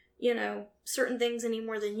about, you know, certain things any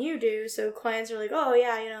more than you do. So clients are like, oh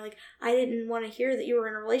yeah, you know, like, I didn't want to hear that you were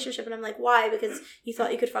in a relationship. And I'm like, why? Because you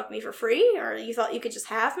thought you could fuck me for free? Or you thought you could just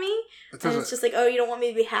have me? And it's just like, oh, you don't want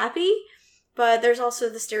me to be happy? But there's also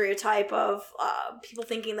the stereotype of people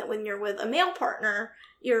thinking that when you're with a male partner,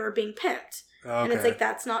 you're being pimped. Okay. And it's like,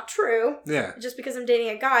 that's not true. Yeah. Just because I'm dating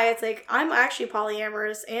a guy, it's like, I'm actually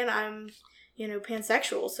polyamorous and I'm, you know,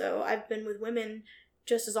 pansexual. So I've been with women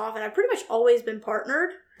just as often. I've pretty much always been partnered.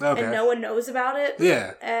 Okay. And no one knows about it.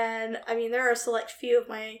 Yeah. And I mean, there are a select few of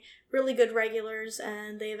my really good regulars,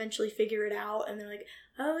 and they eventually figure it out, and they're like,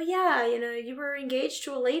 oh yeah, you were engaged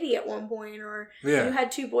to a lady at one point, or you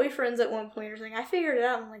had 2 boyfriends at one point or something. I figured it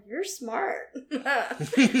out. I'm like, you're smart.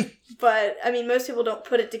 But, I mean, most people don't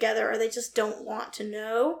put it together, or they just don't want to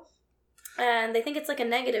know. And they think it's like a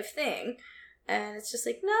negative thing. And it's just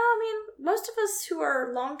like, no, I mean, most of us who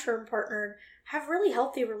are long-term partnered have really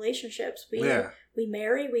healthy relationships. We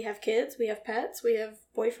marry, we have kids, we have pets, we have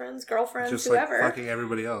boyfriends, girlfriends, just whoever. Like fucking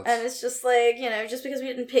everybody else. And it's just like, just because we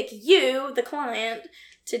didn't pick you, the client,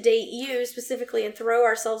 to date you specifically and throw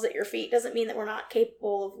ourselves at your feet doesn't mean that we're not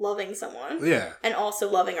capable of loving someone. Yeah. And also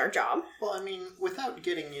loving our job. Well, I mean, without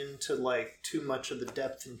getting into like too much of the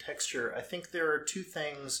depth and texture, I think there are 2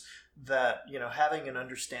 things that, having an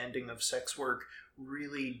understanding of sex work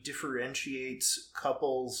really differentiates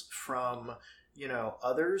couples from,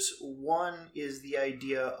 others. One is the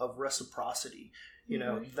idea of reciprocity.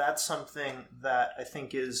 That's something that I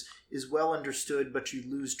think is well understood, but you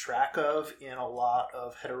lose track of in a lot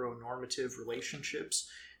of heteronormative relationships.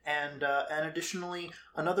 And additionally,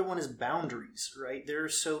 another one is boundaries, right? There are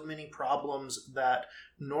so many problems that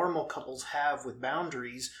normal couples have with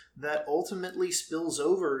boundaries that ultimately spills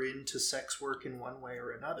over into sex work in one way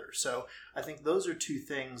or another. So I think those are 2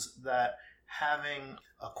 things that having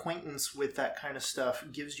acquaintance with that kind of stuff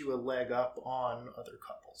gives you a leg up on other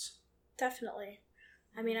couples. Definitely.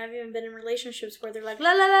 I mean, I've even been in relationships where they're like,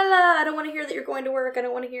 la la la la, I don't want to hear that you're going to work. I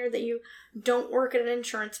don't want to hear that you don't work at an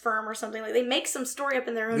insurance firm or something. Like, they make some story up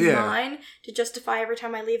in their own mind to justify every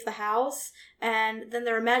time I leave the house. And then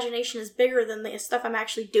their imagination is bigger than the stuff I'm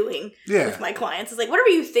actually doing with my clients. It's like, whatever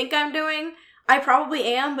you think I'm doing, I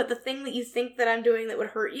probably am, but the thing that you think that I'm doing that would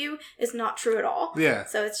hurt you is not true at all. Yeah.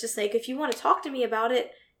 So it's just like, if you want to talk to me about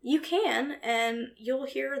it, you can, and you'll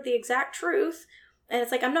hear the exact truth. And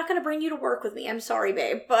it's like, I'm not going to bring you to work with me. I'm sorry,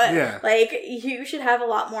 babe. But, like, you should have a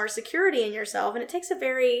lot more security in yourself. And it takes a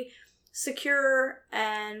very secure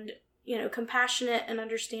and, compassionate and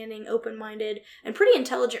understanding, open-minded, and pretty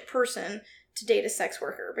intelligent person to date a sex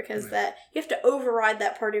worker. Because that you have to override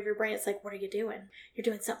that part of your brain. It's like, what are you doing? You're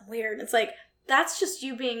doing something weird. And it's like, that's just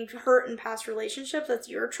you being hurt in past relationships. That's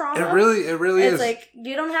your trauma. It really is. It's like,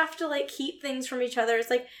 you don't have to, like, keep things from each other.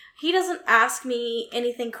 It's like, he doesn't ask me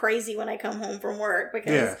anything crazy when I come home from work,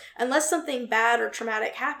 because unless something bad or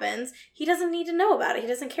traumatic happens, he doesn't need to know about it. He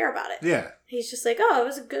doesn't care about it. Yeah. He's just like, oh, it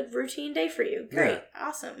was a good routine day for you. Great.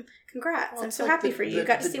 Awesome. Congrats. Well, I'm so happy for you. You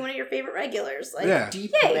got to see one of your favorite regulars. Like,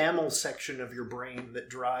 deep mammal section of your brain that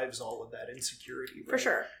drives all of that insecurity. Right? For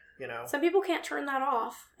sure. Some people can't turn that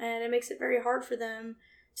off, and it makes it very hard for them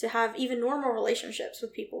to have even normal relationships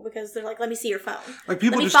with people, because they're like, let me see your phone. Like,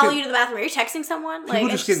 people let me follow you to the bathroom. Are you texting someone? People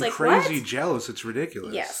like, just getting like, crazy what? Jealous. It's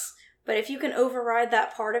ridiculous. Yes. But if you can override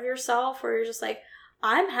that part of yourself where you're just like,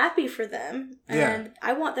 I'm happy for them, and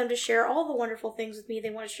I want them to share all the wonderful things with me they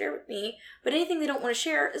want to share with me, but anything they don't want to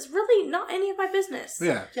share is really not any of my business.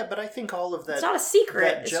 Yeah, but I think all of that... It's not a secret.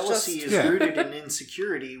 That jealousy is rooted in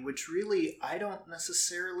insecurity, which really I don't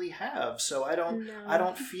necessarily have, so I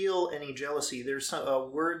don't feel any jealousy. There's a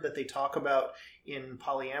word that they talk about in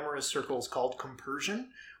polyamorous circles called compersion,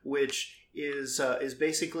 which is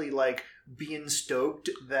basically like being stoked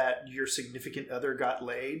that your significant other got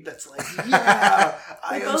laid. That's like, yeah,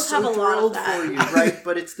 I am so thrilled for you, right?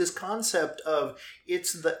 But it's this concept of,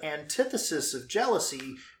 it's the antithesis of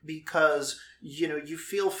jealousy, because you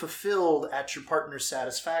feel fulfilled at your partner's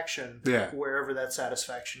satisfaction, wherever that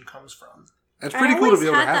satisfaction comes from. It's pretty cool to be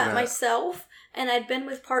able to have that. I always had that myself, and I'd been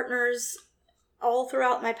with partners all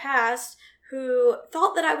throughout my past who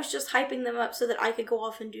thought that I was just hyping them up so that I could go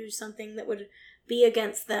off and do something that would be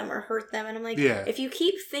against them or hurt them. And I'm like, if you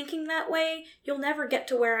keep thinking that way, you'll never get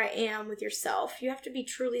to where I am with yourself. You have to be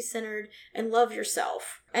truly centered and love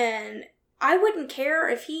yourself. And I wouldn't care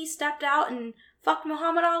if he stepped out and fucked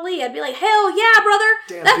Muhammad Ali. I'd be like, hell yeah, brother.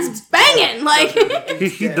 Damn, that's banging. Like,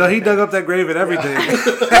 he dug up that grave and everything.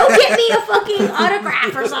 Go get me a fucking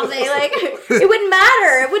autograph or something. Like, it wouldn't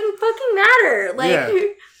matter. It wouldn't fucking matter.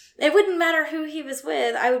 Like, it wouldn't matter who he was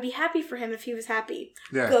with. I would be happy for him if he was happy.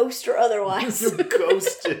 Yeah. Ghost or otherwise.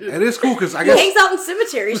 Ghosted. It is cool because I guess... He hangs out in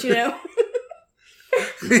cemeteries,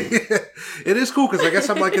 It is cool because I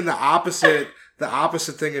guess I'm like in the opposite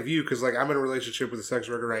thing of you, because like I'm in a relationship with a sex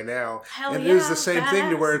worker right now. Hell and it is the same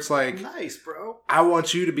thing to where it's like... Nice, bro. I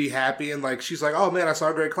want you to be happy, and like she's like, oh man, I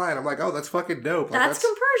saw a great client. I'm like, oh, that's fucking dope. Like, that's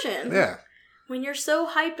compersion. Yeah. When you're so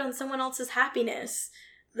hyped on someone else's happiness...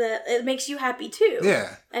 that it makes you happy too.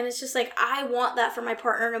 Yeah. And it's just like, I want that for my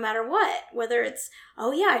partner no matter what. Whether it's,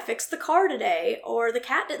 oh yeah, I fixed the car today, or the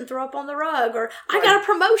cat didn't throw up on the rug, or I got a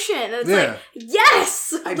promotion. And it's like,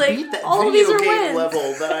 yes! I like, beat that all video of these are game wins.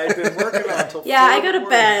 level that I've been working on till Yeah, I go to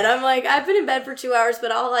bed. I'm like, I've been in bed for 2 hours,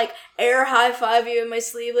 but I'll like air high five you in my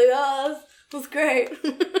sleep, like, oh, that was great.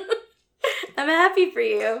 I'm happy for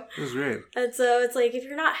you. It was great. And so it's like, if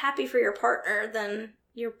you're not happy for your partner, then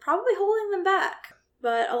you're probably holding them back.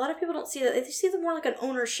 But a lot of people don't see that. They see them more like an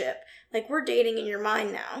ownership. Like, we're dating in your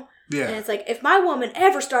mind now. Yeah. And it's like, if my woman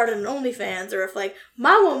ever started an OnlyFans, or if, like,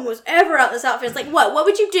 my woman was ever out in this outfit, it's like, what? What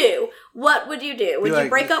would you do? What would you do? Would you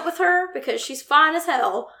break up with her because she's fine as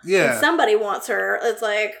hell? Yeah. And somebody wants her. It's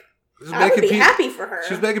like, I would be happy for her.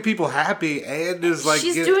 She's making people happy and is like...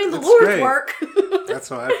 She's doing the Lord's great. work. That's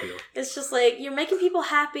how I feel. It's just like, you're making people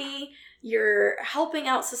happy, you're helping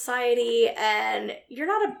out society, and you're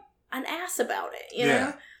not an ass about it, you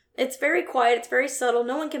know? It's very quiet, it's very subtle.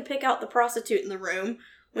 No one can pick out the prostitute in the room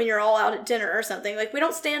when you're all out at dinner or something. Like, we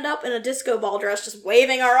don't stand up in a disco ball dress just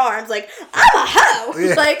waving our arms like, I'm a hoe!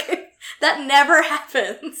 Yeah. Like, that never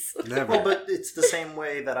happens. Never. Well, but it's the same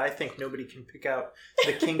way that I think nobody can pick out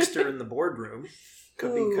the kinkster in the boardroom.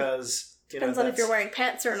 Because, depends on if you're wearing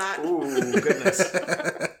pants or not. Ooh, goodness.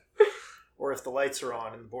 Or if the lights are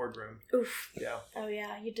on in the boardroom. Oof. Yeah. Oh,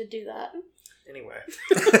 yeah, you did do that. Anyway.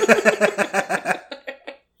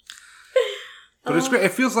 But it's great.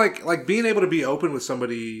 It feels like being able to be open with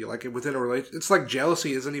somebody, like within a relationship. It's like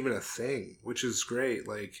jealousy isn't even a thing, which is great.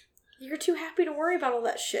 Like, you're too happy to worry about all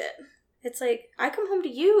that shit. It's like, I come home to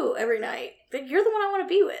you every night. Like, you're the one I want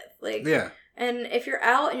to be with. Like, yeah. And if you're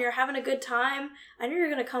out and you're having a good time, I know you're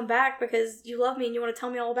going to come back because you love me and you want to tell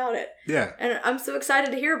me all about it. Yeah. And I'm so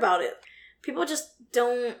excited to hear about it. People just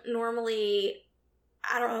don't normally,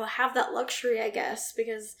 I don't know, have that luxury, I guess,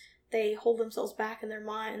 because they hold themselves back in their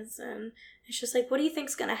minds. And it's just like, what do you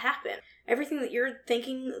think's going to happen? Everything that you're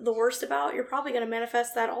thinking the worst about, you're probably going to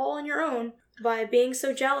manifest that all on your own by being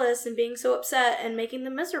so jealous and being so upset and making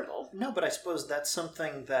them miserable. No, but I suppose that's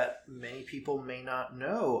something that many people may not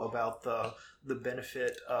know about the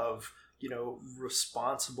benefit of, you know,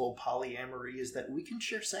 responsible polyamory, is that we can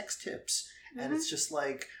share sex tips. Mm-hmm. And it's just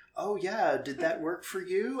like, oh yeah, did that work for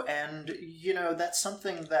you? And, you know, that's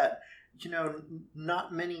something that, you know,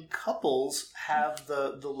 not many couples have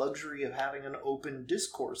the luxury of having an open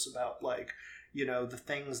discourse about, like, you know, the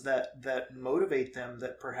things that motivate them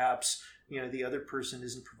that perhaps, you know, the other person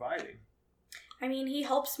isn't providing. I mean, he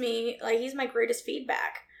helps me, like, he's my greatest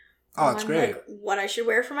feedback. Oh, that's great. Like, what I should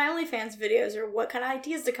wear for my OnlyFans videos, or what kind of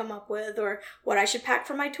ideas to come up with, or what I should pack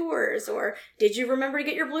for my tours, or did you remember to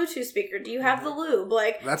get your Bluetooth speaker? Do you have the lube?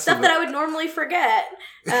 Like, that's stuff that I would normally forget.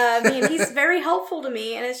 I mean, he's very helpful to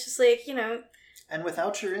me, and it's just like, you know. And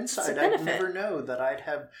without your insight, I'd never know that I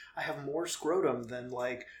have more scrotum than,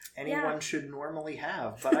 like, anyone should normally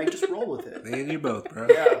have, but I just roll with it. Me and you both, bro.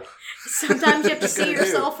 Yeah. Sometimes you have to see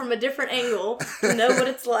yourself from a different angle to know what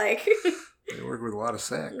it's like. You work with a lot of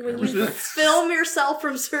sack. When you film yourself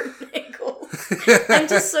from certain angles. I'm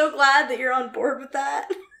just so glad that you're on board with that.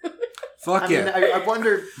 Fuck yeah. I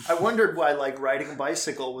wondered why, like, riding a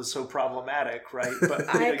bicycle was so problematic, right?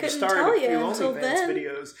 But you started a few OnlyFans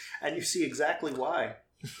videos, and you see exactly why.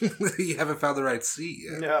 You haven't found the right seat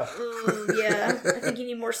yet. No. Yeah, I think you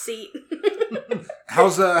need more seat.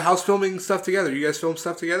 How's filming stuff together? You guys film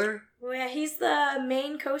stuff together? Well, yeah, he's the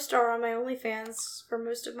main co-star on my OnlyFans for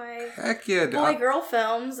most of my boy-girl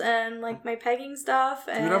films and, like, my pegging stuff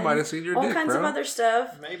and dude, I might have seen your all dick, kinds of other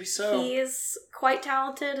stuff. Maybe so. He's quite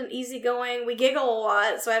talented and easygoing. We giggle a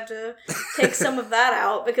lot, so I have to take some of that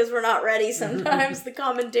out because we're not ready sometimes, the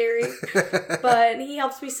commentary. But he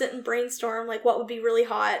helps me sit and brainstorm, like, what would be really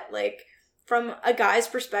hot, like, from a guy's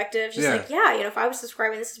perspective, just like, yeah, you know, if I was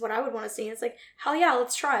subscribing, this is what I would want to see. And it's like, hell yeah,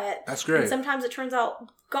 let's try it. That's great. And sometimes it turns out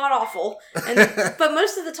god awful, but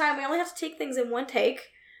most of the time we only have to take things in one take.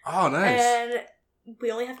 Oh, nice. And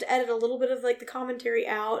we only have to edit a little bit of, like, the commentary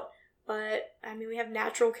out. But I mean, we have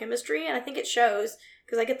natural chemistry, and I think it shows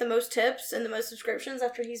because I get the most tips and the most subscriptions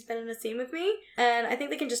after he's been in a scene with me, and I think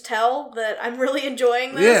they can just tell that I'm really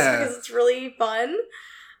enjoying this because it's really fun.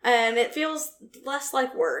 And it feels less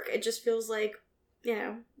like work. It just feels like, you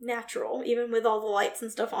know, natural. Even with all the lights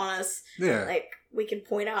and stuff on us. Yeah. Like, we can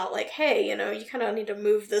point out, like, hey, you know, you kind of need to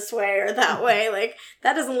move this way or that way. Like,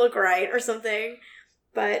 that doesn't look right or something.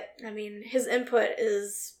 But, I mean, his input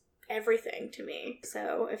is everything to me.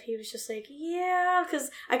 So, if he was just like, yeah, because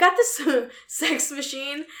I got this sex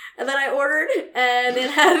machine that I ordered, and it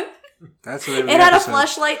had... It had a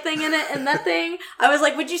fleshlight thing in it, and that thing, I was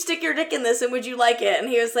like, would you stick your dick in this and would you like it? And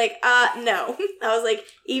he was like, no. I was like,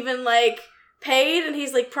 even like paid, and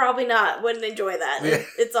he's like, probably not, wouldn't enjoy that. Yeah.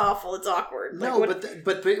 It's awful, it's awkward. No, like,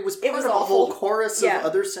 but it was part of a whole chorus of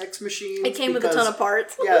other sex machines. It came with a ton of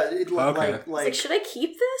parts. Yeah, like, should I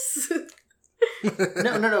keep this?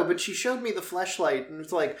 No, but she showed me the fleshlight, and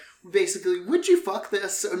it's like, basically, would you fuck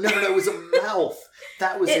this? No, it was a mouth.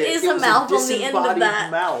 That was it. It is a mouth on the end of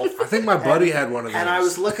that. Mouth. I think my buddy had one of those. And I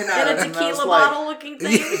was looking at it, and a tequila bottle looking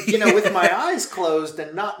thing. You know, with my eyes closed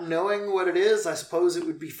and not knowing what it is, I suppose it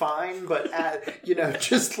would be fine, but,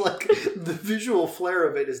 just like, the visual flair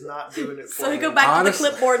of it is not doing it for me. So I go back to the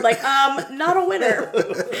clipboard like, not a winner.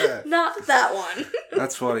 Not that one.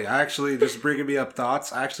 That's funny. I actually, just bringing me up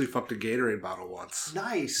thoughts, I actually fucked a Gatorade bottle once.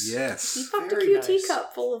 Nice. Yes. You fucked a QT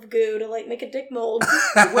cup full of goo to, like, make a dick mold.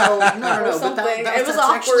 Well, no, but that's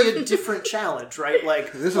actually a different challenge, right?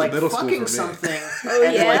 Like, this is like middle fucking school for me. something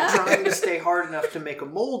and like trying to stay hard enough to make a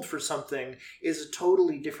mold for something is a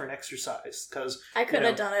totally different exercise. Because I couldn't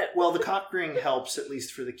have done it. Well, the cock ring helps, at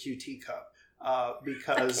least for the QT cup,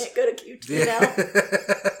 because I can't go to QT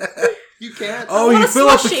now. You can't. Oh, you fill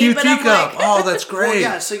up the QT cup. Oh, that's great. Well,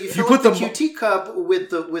 yeah, so you fill up the QT cup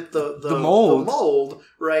with the mold,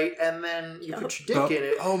 right? And then you put your dick in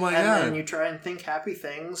it. Oh my god! And then you try and think happy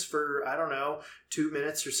things for 2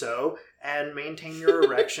 minutes or so, and maintain your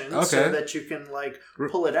erection so that you can like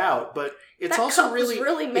pull it out. But it's that also cup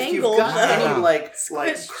really mangled. If you've got any like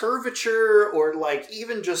curvature or like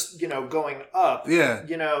even just going up. Yeah.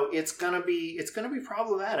 It's gonna be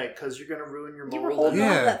problematic because you're gonna ruin your mold. You were holding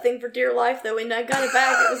on to that thing for dear life though. When I got it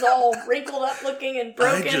back, it was all wrinkled up looking and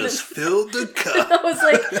broken. I just filled the cup. I was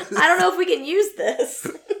like, I don't know if we can use this.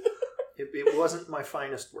 It wasn't my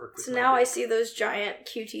finest work. So now I see those giant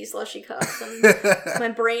QT slushy cups, and my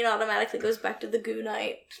brain automatically goes back to the goo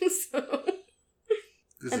night. So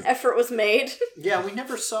an effort was made. Yeah, we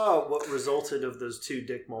never saw what resulted of those 2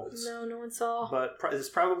 dick molds. No one saw. But it's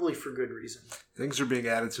probably for good reason. Things are being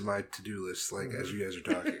added to my to-do list, as you guys are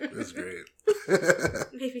talking. That's great.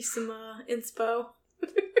 Maybe some inspo.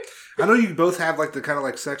 I know you both have like the kind of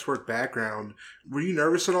like sex work background. Were you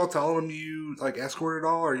nervous at all telling them you like escorted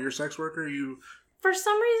all or you're a sex worker? For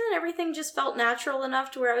some reason, everything just felt natural enough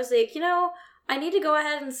to where I was like, I need to go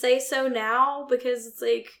ahead and say so now because it's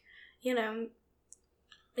like,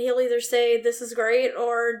 he'll either say this is great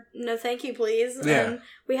or no thank you please. Yeah. And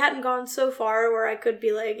we hadn't gone so far where I could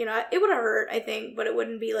be like, it would have hurt, I think, but it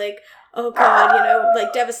wouldn't be like, oh god,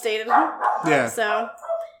 like devastated. Yeah. So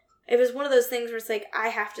it was one of those things where it's like, I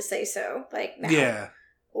have to say so, like, now. Yeah.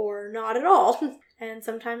 Or not at all. And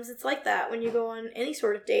sometimes it's like that when you go on any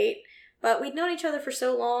sort of date. But we'd known each other for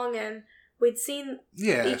so long, and we'd seen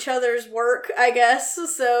each other's work, I guess.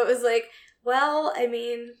 So it was like, well, I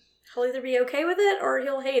mean, he'll either be okay with it, or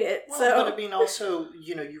he'll hate it. Well, but I mean, also,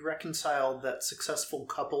 you reconcile that successful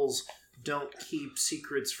couples don't keep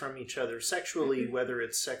secrets from each other sexually, whether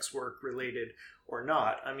it's sex work related or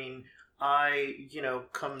not. I mean, I,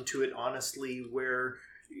 come to it honestly where,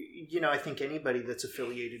 I think anybody that's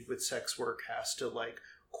affiliated with sex work has to, like,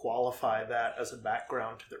 qualify that as a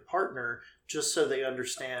background to their partner just so they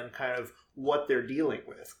understand kind of what they're dealing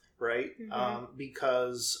with, right? Mm-hmm.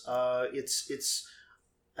 Because it's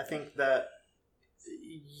I think that,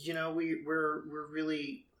 we're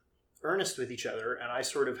really earnest with each other, and I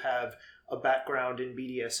sort of have a background in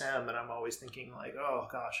BDSM, and I'm always thinking like, oh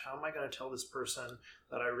gosh, how am I going to tell this person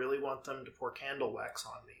that I really want them to pour candle wax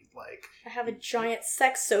on me? Like, I have a giant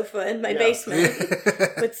sex sofa in my basement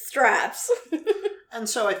with straps. And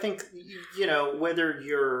so I think, whether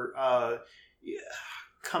you're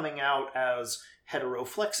coming out as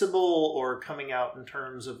hetero-flexible or coming out in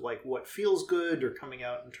terms of like what feels good or coming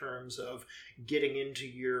out in terms of getting into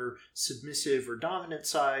your submissive or dominant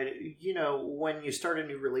side, when you start a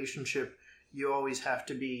new relationship, you always have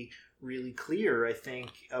to be really clear, I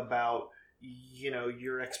think, about,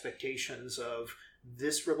 your expectations of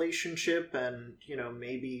this relationship and,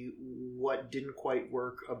 maybe what didn't quite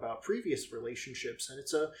work about previous relationships. And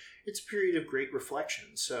it's a period of great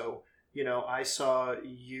reflection. So, I saw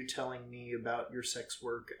you telling me about your sex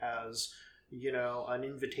work as, an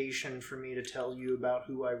invitation for me to tell you about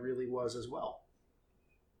who I really was as well.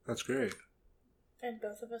 That's great. And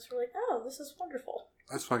both of us were like, oh, this is wonderful.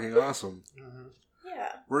 That's fucking awesome. Mm-hmm. Yeah.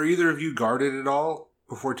 Were either of you guarded at all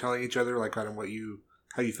before telling each other, like, kind of how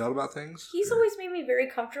you felt about things? He's always made me very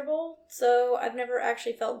comfortable, so I've never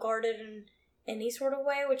actually felt guarded in any sort of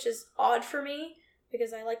way, which is odd for me,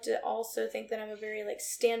 because I like to also think that I'm a very, like,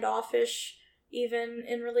 standoffish, even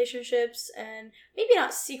in relationships, and maybe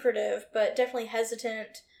not secretive, but definitely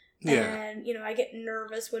hesitant. Yeah. And, I get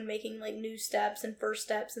nervous when making, like, new steps and first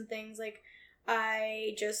steps and things. Like,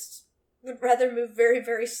 I just would rather move very,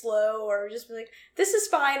 very slow or just be like, this is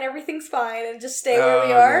fine, everything's fine, and just stay where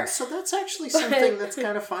we are. So that's actually something that's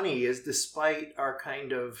kind of funny, is despite our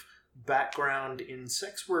kind of background in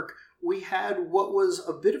sex work, we had what was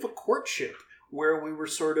a bit of a courtship where we were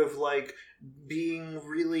sort of like being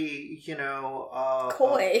really,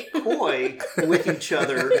 coy with each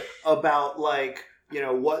other about like,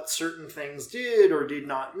 what certain things did or did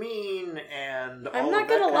not mean, and I'm not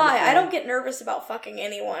gonna lie, I don't get nervous about fucking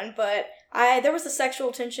anyone, but there was a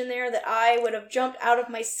sexual tension there that I would have jumped out of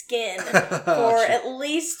my skin for at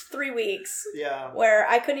least 3 weeks. Yeah. Where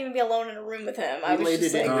I couldn't even be alone in a room with him. I was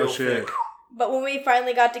just like, oh shit. But when we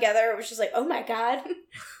finally got together, it was just like, oh my god.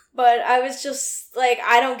 But I was just like,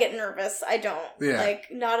 I don't get nervous. I don't. Yeah. Like,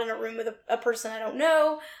 not in a room with a person I don't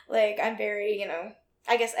know. Like, I'm very,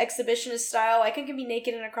 I guess exhibitionist style. I can be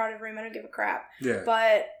naked in a crowded room. I don't give a crap. Yeah.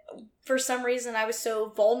 But for some reason, I was so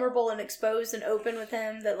vulnerable and exposed and open with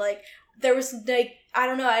him that, like, there was, like, I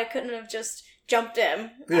don't know, I couldn't have just jumped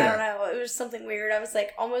him. Yeah. I don't know. It was something weird. I was,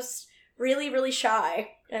 like, almost really, really shy.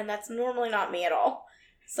 And that's normally not me at all.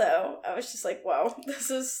 So I was just like, whoa, this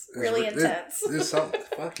is really intense. This something.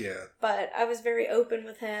 Fuck yeah. But I was very open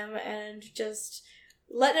with him and just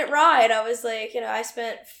letting it ride. I was like, I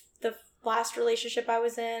spent the last relationship I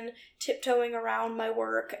was in tiptoeing around my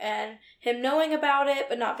work and him knowing about it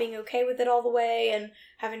but not being okay with it all the way and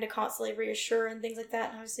having to constantly reassure and things like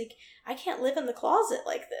that. And I was like, I can't live in the closet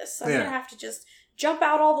like this. I'm going to have to just jump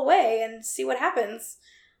out all the way and see what happens.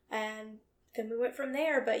 And then we went from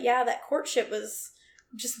there. But yeah, that courtship was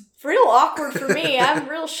just real awkward for me. I'm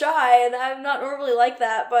real shy and I'm not normally like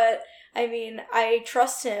that, but I mean, I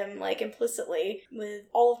trust him, like, implicitly with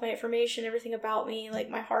all of my information, everything about me, like,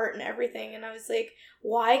 my heart and everything, and I was like,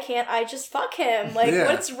 why can't I just fuck him? Like,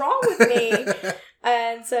 what's wrong with me?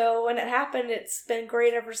 And so when it happened, it's been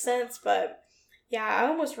great ever since, but yeah, I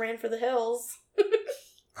almost ran for the hills.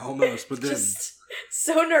 Almost, but then... Just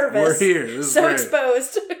so nervous. We're here. This is so great.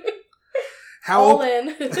 Exposed. All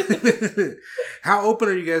in. How open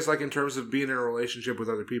are you guys, like, in terms of being in a relationship with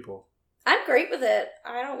other people? I'm great with it.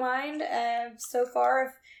 I don't mind. So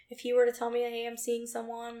far, if he were to tell me, hey, I'm seeing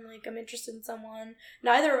someone, like, I'm interested in someone,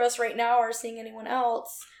 neither of us right now are seeing anyone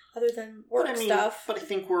else other than work stuff. But I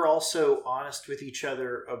think we're also honest with each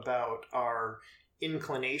other about our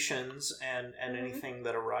inclinations and anything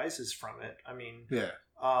that arises from it. I mean,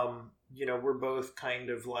 we're both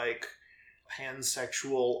kind of like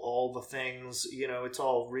pansexual, all the things, it's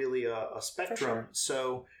all really a spectrum. Sure.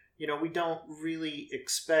 So, we don't really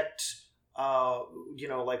expect,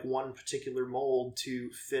 like one particular mold to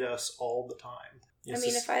fit us all the time.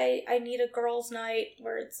 If I need a girls' night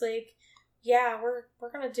where it's like, yeah,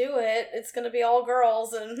 we're gonna do it. It's gonna be all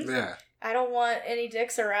girls, and I don't want any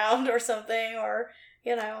dicks around or something, or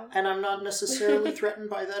And I'm not necessarily threatened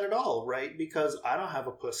by that at all, right? Because I don't have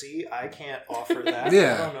a pussy. I can't offer that.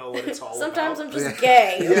 I don't know what it's all Sometimes about. I'm just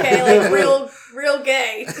gay, okay? Like, real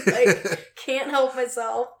gay. Like, can't help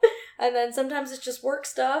myself. And then sometimes it's just work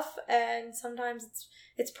stuff, and sometimes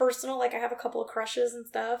it's personal. Like, I have a couple of crushes and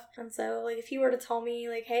stuff. And so, like, if he were to tell me,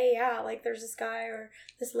 like, hey, yeah, like, there's this guy or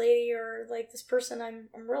this lady or, like, this person I'm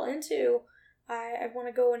real into, I want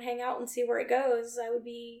to go and hang out and see where it goes, I would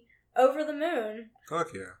be over the moon.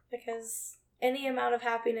 Fuck yeah. Because any amount of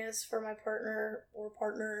happiness for my partner or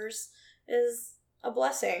partners is a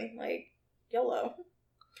blessing. Like, YOLO.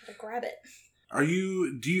 Gotta grab it. Are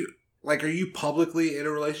you publicly in a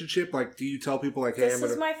relationship? Like, do you tell people, like, hey, this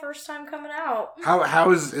is my first time coming out.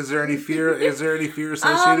 How is there any fear? Is there any fear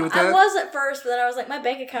associated with that? I was at first, but then I was like, my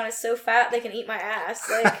bank account is so fat they can eat my ass.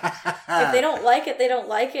 Like, if they don't like it, they don't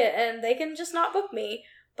like it, and they can just not book me.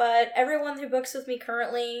 But everyone who books with me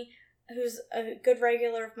currently, who's a good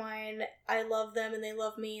regular of mine, I love them and they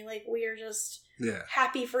love me. Like, we are just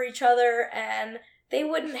happy for each other, and they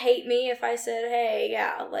wouldn't hate me if I said, hey,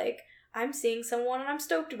 yeah, like, I'm seeing someone and I'm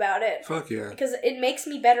stoked about it. Fuck yeah. Because it makes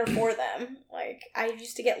me better for them. Like, I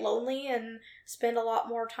used to get lonely and spend a lot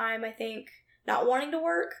more time, I think, not wanting to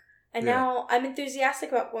work. And now I'm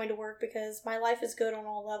enthusiastic about going to work because my life is good on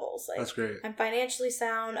all levels. Like, that's great. I'm financially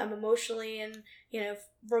sound, I'm emotionally and,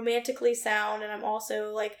 romantically sound, and I'm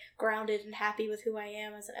also, like, grounded and happy with who I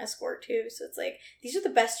am as an escort, too. So it's like, these are the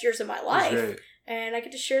best years of my life. And I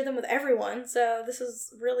get to share them with everyone. So this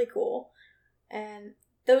is really cool. And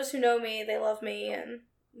those who know me, they love me. And,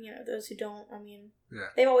 those who don't, I mean,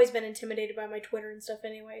 they've always been intimidated by my Twitter and stuff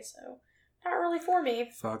anyway. So not really for me.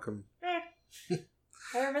 Fuck them.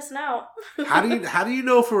 They're missing out. How do you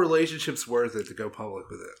know if a relationship's worth it to go public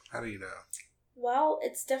with it? How do you know? Well,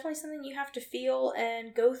 it's definitely something you have to feel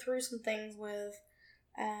and go through some things with.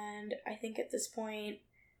 And I think at this point,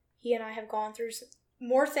 he and I have gone through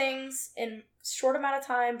more things in short amount of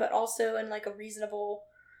time, but also in like a reasonable,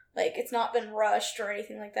 like it's not been rushed or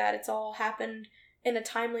anything like that. It's all happened in a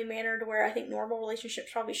timely manner to where I think normal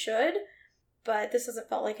relationships probably should, but this hasn't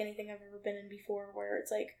felt like anything I've ever been in before where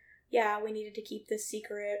it's like, yeah, we needed to keep this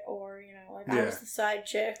secret, or, you know, like I was the side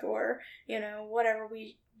chick, or, you know, whatever.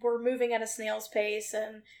 We were moving at a snail's pace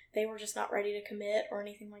and they were just not ready to commit or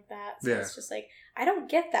anything like that. So it's just like, I don't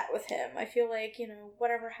get that with him. I feel like, you know,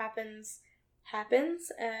 whatever happens,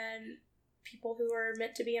 and people who are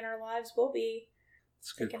meant to be in our lives will be.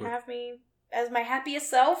 They can have me as my happiest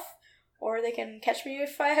self, or they can catch me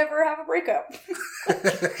if I ever have a breakup.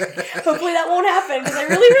 Hopefully that won't happen, because I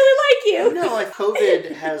really, really like you. No, like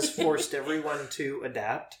COVID has forced everyone to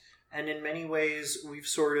adapt, and in many ways we've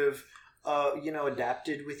sort of,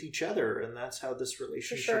 adapted with each other, and that's how this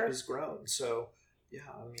relationship has grown. So, yeah,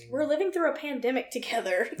 I mean... We're living through a pandemic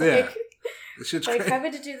together. Yeah. Like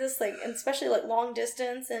having to do this, like, and especially like long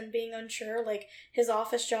distance and being unsure, like his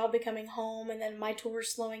office job becoming home, and then my tour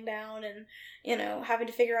slowing down, and, you know, having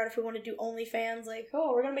to figure out if we want to do OnlyFans, like,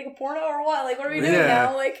 oh, we're gonna make a porno or what? Like, what are we doing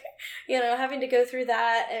now? Like, you know, having to go through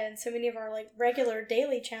that, and so many of our like regular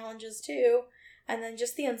daily challenges too, and then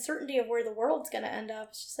just the uncertainty of where the world's gonna end up.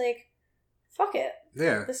 It's just like, fuck it.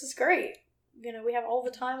 Yeah. This is great. You know, we have all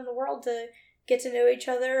the time in the world to get to know each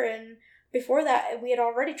other, and before that, we had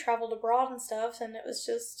already traveled abroad and stuff, and it was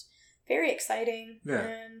just very exciting. Yeah.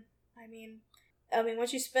 And, I mean,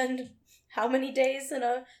 once you spend how many days in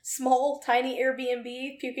a small, tiny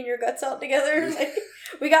Airbnb puking your guts out together? Like,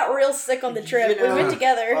 we got real sick on the trip. We went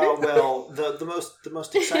together. Well, the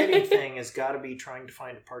most exciting thing has got to be trying to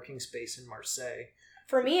find a parking space in Marseille.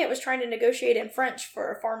 For me, it was trying to negotiate in French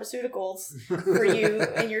for pharmaceuticals for you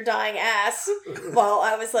and your dying ass. While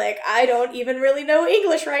I was like, I don't even really know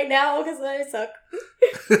English right now because I suck.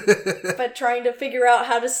 But trying to figure out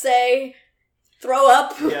how to say throw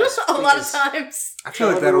up a lot of times. I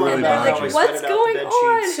feel like that'll really bother like, what's going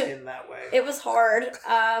on? In that way. It was hard.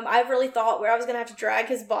 I really thought where I was going to have to drag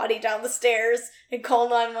his body down the stairs and call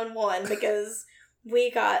 911 because...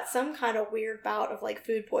 we got some kind of weird bout of, like,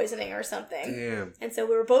 food poisoning or something. Damn. And so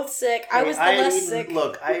we were both sick. I was the less sick.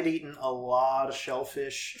 Look, I had eaten a lot of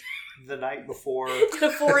shellfish the night before. In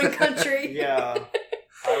a foreign country. Yeah.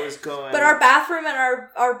 I was going... But our bathroom and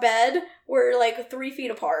our bed were, like, 3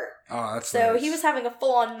 feet apart. Oh, that's So nice. he was having a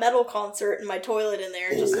full-on metal concert in my toilet in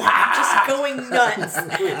there, just going nuts.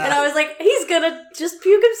 And I was like, he's gonna just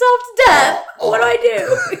puke himself to death. What do I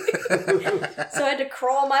do? So I had to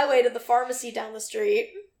crawl my way to the pharmacy down the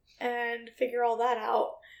street and figure all that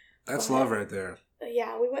out. That's love right there.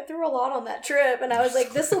 Yeah, we went through a lot on that trip, and I was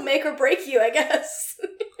like, this will make or break you, I guess.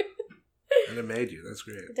 And it made you. That's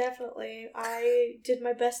great. Definitely. I did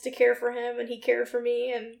my best to care for him, and he cared for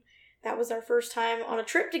me, and that was our first time on a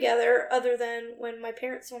trip together, other than when my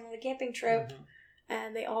parents went on a camping trip,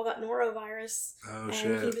 and they all got norovirus. Oh, and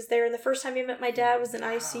shit. he was there, and the first time he met my dad was in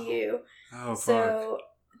ICU. Oh, fuck. So,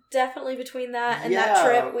 definitely between that and that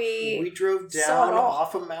trip, we drove down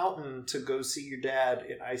off a mountain to go see your dad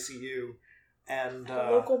in ICU. And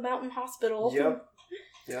a local mountain hospital. Yep.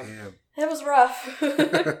 It was rough.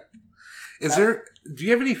 Do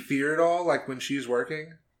you have any fear at all, like when she's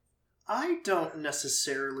working? I don't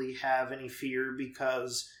necessarily have any fear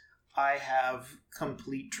because I have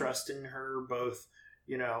complete trust in her, both,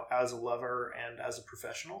 you know, as a lover and as a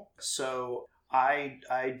professional. So I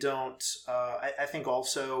don't, I think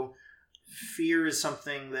also fear is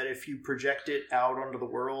something that if you project it out onto the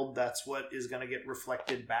world, that's what is going to get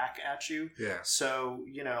reflected back at you. Yeah. So,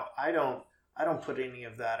 you know, I don't put any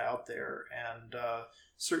of that out there. And,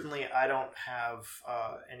 certainly, I don't have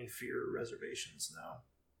any fear or reservations now.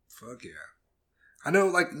 Fuck yeah! I know,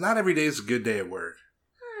 like, not every day is a good day at work.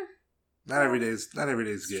 Not every day is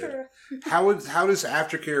good. True. How does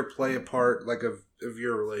aftercare play a part, like, of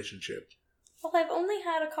your relationship? Well, I've only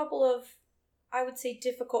had a couple of, I would say,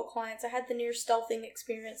 difficult clients. I had the near stealthing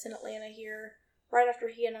experience in Atlanta here right after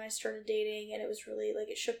he and I started dating, and it was really, like,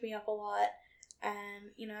 it shook me up a lot.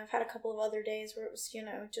 And, you know, I've had a couple of other days where it was, you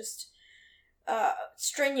know, just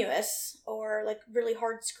strenuous or like really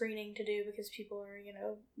hard screening to do because people are, you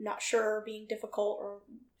know, not sure or being difficult or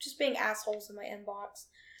just being assholes in my inbox.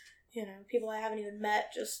 You know, people I haven't even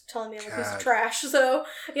met just telling me I'm a piece of trash. So,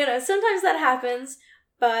 you know, sometimes that happens,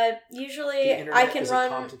 but usually I can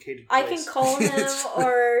call him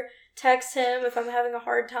or text him if I'm having a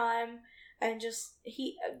hard time. And just,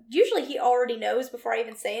 he already knows before I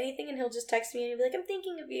even say anything, and he'll just text me and he'll be like, I'm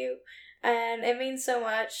thinking of you. And it means so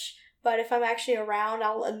much. But if I'm actually around,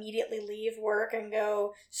 I'll immediately leave work and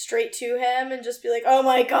go straight to him and just be like, oh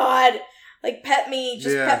my God, like pet me,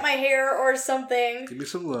 just pet my hair or something. Give me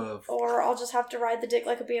some love. Or I'll just have to ride the dick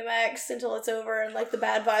like a BMX until it's over and like the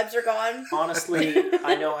bad vibes are gone. Honestly,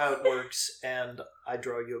 I know how it works, and I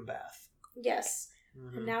draw you a bath. Yes.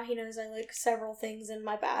 Mm-hmm. And now he knows I like several things in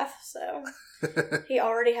my bath, so he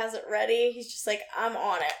already has it ready. He's just like, I'm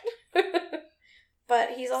on it.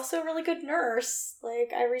 But he's also a really good nurse.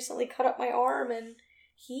 Like, I recently cut up my arm, and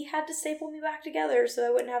he had to staple me back together so I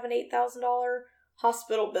wouldn't have an $8,000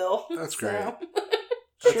 hospital bill. That's great.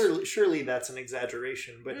 Surely that's an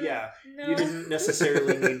exaggeration, but yeah, no. You didn't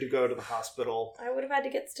necessarily need to go to the hospital. I would have had to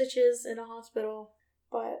get stitches in a hospital,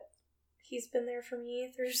 but he's been there for me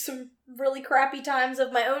through some really crappy times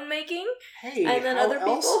of my own making. Hey, and then other people.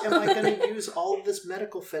 How else am I going to use all of this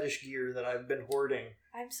medical fetish gear that I've been hoarding?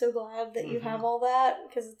 I'm so glad that you have all that,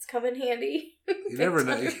 because it's come in handy. You never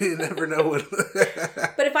know. You never know what.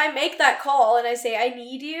 But if I make that call and I say, I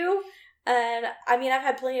need you, and I mean, I've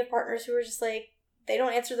had plenty of partners who are just like, they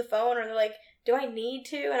don't answer the phone, or they're like, do I need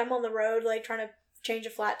to? And I'm on the road, like, trying to change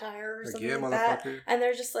a flat tire or something like that. And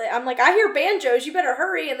they're just like, I'm like, I hear banjos, you better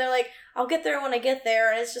hurry. And they're like, I'll get there when I get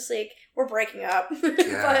there. And it's just like, we're breaking up.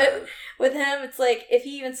 But with him, it's like, if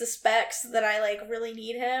he even suspects that I like really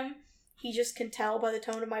need him, he just can tell by the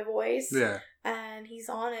tone of my voice. Yeah. And he's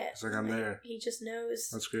on it. It's like, I'm there. He just knows.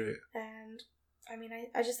 That's great. And I mean,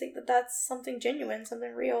 I just think that that's something genuine,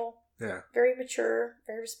 something real. Yeah. Very mature,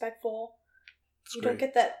 very respectful. That's you great. don't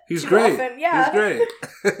get that He's too great. often. Yeah. He's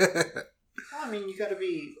great. Well, I mean, you got to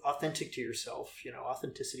be authentic to yourself. You know,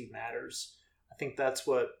 authenticity matters. I think that's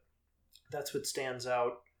what stands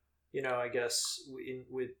out. You know, I guess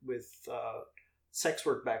with sex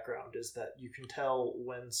work background is that you can tell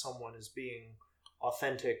when someone is being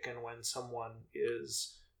authentic and when someone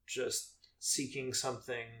is just seeking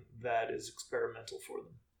something that is experimental for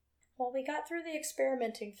them. Well, we got through the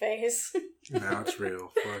experimenting phase. Now it's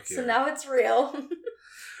real. Fuck yeah. So now it's real.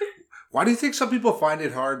 Why do you think some people find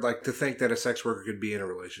it hard, like, to think that a sex worker could be in a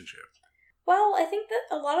relationship? Well, I think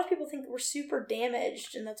that a lot of people think we're super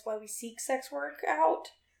damaged, and that's why we seek sex work out.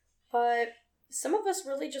 But some of us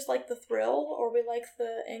really just like the thrill, or we like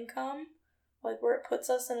the income, like where it puts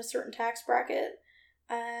us in a certain tax bracket.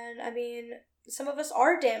 And, I mean, some of us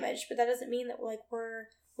are damaged, but that doesn't mean that, like, we're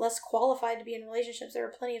less qualified to be in relationships. There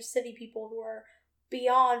are plenty of city people who are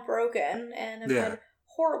beyond broken and have had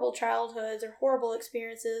horrible childhoods or horrible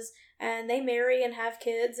experiences, and they marry and have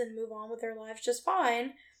kids and move on with their lives just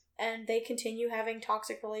fine, and they continue having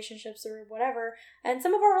toxic relationships or whatever. And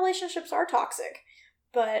some of our relationships are toxic,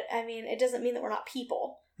 but I mean, it doesn't mean that we're not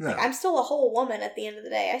people. No. Like, I'm still a whole woman at the end of the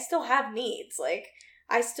day. I still have needs. Like,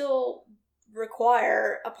 I still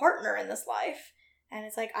require a partner in this life, and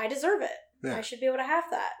it's like, I deserve it. Yeah. I should be able to have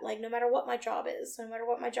that, like, no matter what my job is, no matter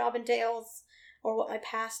what my job entails or what my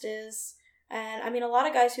past is. And I mean, a lot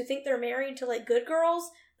of guys who think they're married to, like, good girls,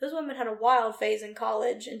 those women had a wild phase in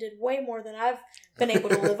college and did way more than I've been able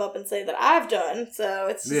to live up and say that I've done. So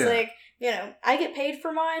it's just like, you know, I get paid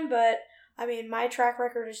for mine, but I mean, my track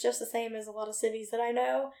record is just the same as a lot of civvies that I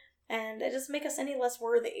know, and it doesn't make us any less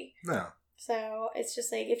worthy. No. So it's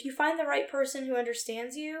just like, if you find the right person who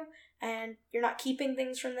understands you, and you're not keeping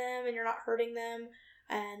things from them, and you're not hurting them,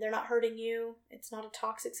 and they're not hurting you, it's not a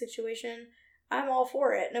toxic situation, I'm all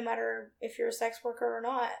for it, no matter if you're a sex worker or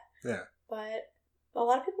not. Yeah. But a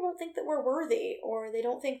lot of people don't think that we're worthy, or they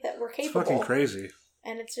don't think that we're capable. It's fucking crazy.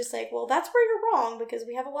 And it's just like, well, that's where you're wrong, because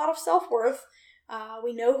we have a lot of self-worth.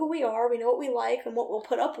 We know who we are, we know what we like, and what we'll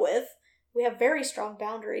put up with. We have very strong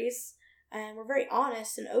boundaries, and we're very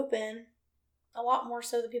honest and open, a lot more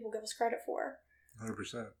so than people give us credit for.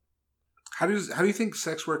 100%. How do you think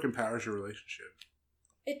sex work empowers your relationship?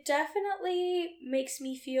 It definitely makes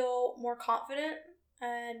me feel more confident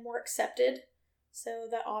and more accepted. So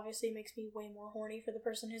that obviously makes me way more horny for the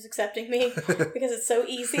person who's accepting me because it's so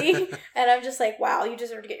easy. And I'm just like, wow, you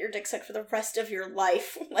deserve to get your dick sucked for the rest of your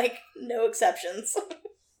life. Like, no exceptions.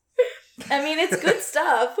 I mean, it's good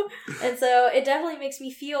stuff. And so it definitely makes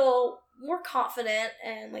me feel more confident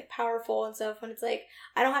and, like, powerful and stuff when it's like,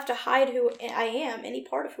 I don't have to hide who I am, any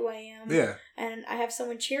part of who I am. Yeah. And I have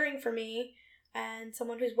someone cheering for me and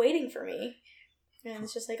someone who's waiting for me. And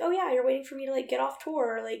it's just like, oh yeah, you're waiting for me to, like, get off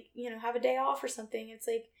tour or, like, you know, have a day off or something. It's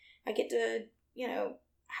like, I get to, you know,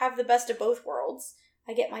 have the best of both worlds.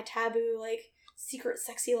 I get my taboo, like, secret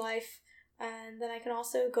sexy life. And then I can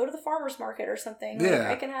also go to the farmer's market or something. Yeah. Like,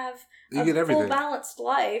 I can have a full balanced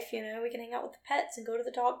life, you know. We can hang out with the pets and go to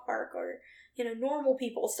the dog park or, you know, normal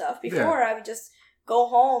people stuff. Before, I would just go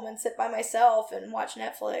home and sit by myself and watch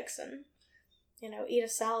Netflix and, you know, eat a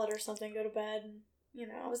salad or something, go to bed. And, you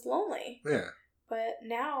know, I was lonely. Yeah. But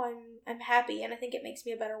now I'm happy, and I think it makes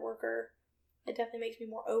me a better worker. it definitely makes me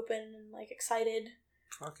more open and like excited.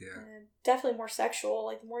 Fuck yeah. Definitely more sexual.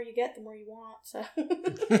 Like the more you get, the more you want. So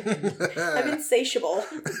I'm insatiable.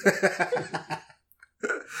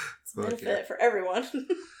 It's a benefit for everyone.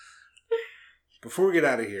 Before we get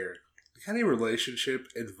out of here, you got any relationship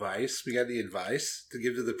advice? We got any advice to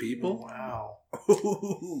give to the people? Wow.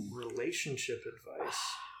 Relationship advice.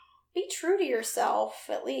 Be true to yourself,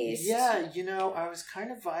 at least. Yeah, I was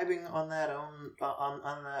kind of vibing on that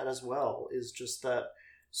on that as well. Is just that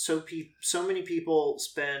so many people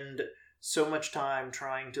spend so much time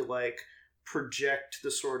trying to like project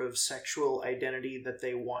the sort of sexual identity that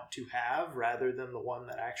they want to have rather than the one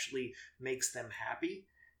that actually makes them happy.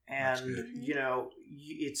 And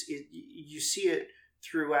you see it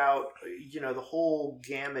throughout the whole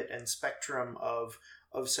gamut and spectrum of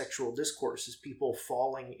sexual discourse is people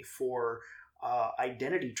falling for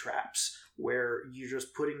identity traps where you're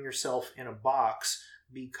just putting yourself in a box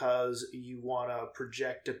because you want to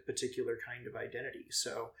project a particular kind of identity.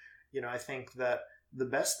 So, I think that the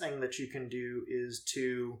best thing that you can do is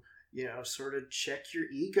to, sort of check your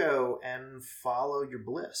ego and follow your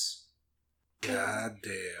bliss. God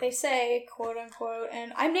damn. They say, quote unquote,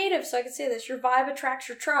 and I'm native, so I can say this, your vibe attracts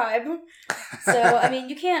your tribe. So, I mean,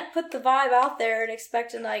 you can't put the vibe out there and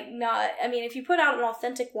expect to, if you put out an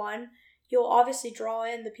authentic one, you'll obviously draw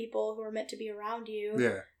in the people who are meant to be around you.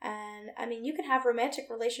 Yeah. And, you can have romantic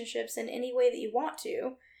relationships in any way that you want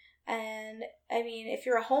to. And, if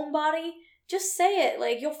you're a homebody, just say it.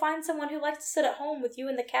 Like, you'll find someone who likes to sit at home with you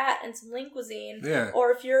and the cat and some lean cuisine. Yeah.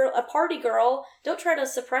 Or if you're a party girl, don't try to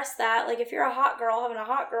suppress that. Like, if you're a hot girl having a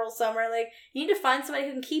hot girl summer, like, you need to find somebody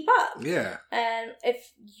who can keep up. Yeah. And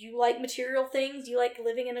if you like material things, you like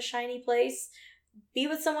living in a shiny place, be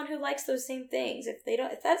with someone who likes those same things. If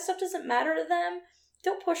that stuff doesn't matter to them,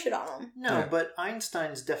 don't push it on them. No, but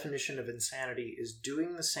Einstein's definition of insanity is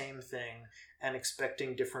doing the same thing and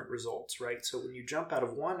expecting different results, right? So when you jump out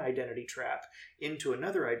of one identity trap into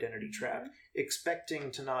another identity trap,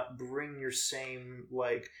 expecting to not bring your same,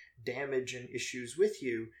 damage and issues with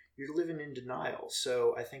you, you're living in denial.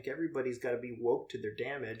 So I think everybody's got to be woke to their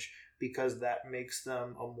damage because that makes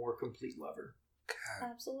them a more complete lover. God.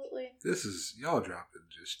 Absolutely. Y'all dropping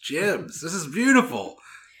just gems. This is beautiful.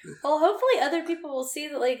 Well, hopefully other people will see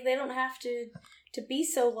that, they don't have to be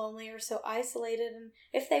so lonely or so isolated. And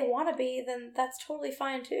if they want to be, then that's totally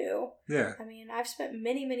fine, too. Yeah. I've spent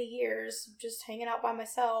many, many years just hanging out by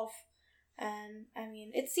myself. And,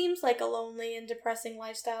 it seems like a lonely and depressing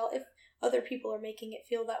lifestyle if other people are making it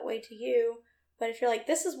feel that way to you. But if you're like,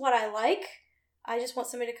 this is what I like, I just want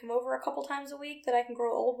somebody to come over a couple times a week that I can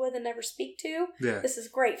grow old with and never speak to. Yeah. This is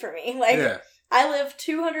great for me. I live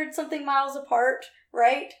 200-something miles apart,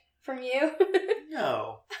 right, from you.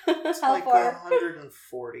 No. It's like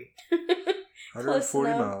 140. 140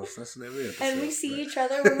 miles. That's the name of it. And we see each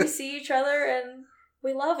other when we see each other, and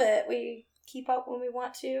we love it. We keep up when we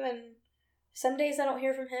want to, and some days I don't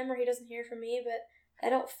hear from him or he doesn't hear from me, but I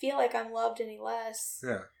don't feel like I'm loved any less.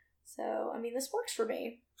 Yeah. So, this works for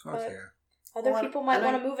me. Fuck yeah. Other people might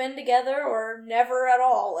want to move in together or never at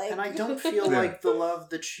all. And I don't feel like the love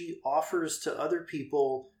that she offers to other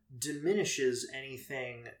people diminishes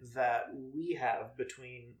anything that we have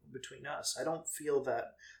between us. I don't feel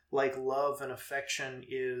that love and affection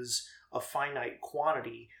is a finite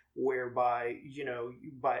quantity whereby,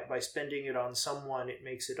 by spending it on someone, it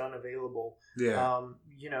makes it unavailable. Yeah.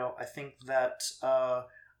 I think that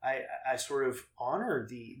I sort of honor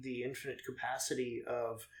the infinite capacity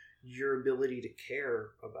of your ability to care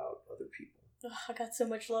about other people. Oh, I got so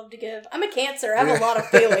much love to give. I'm a Cancer. I have a lot of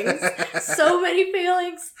feelings. So many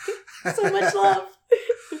feelings. So much love.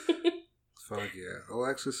 Fuck yeah.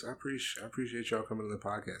 Alexis, I appreciate y'all coming to the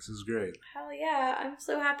podcast. This is great. Hell yeah. I'm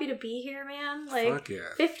so happy to be here, man. Fuck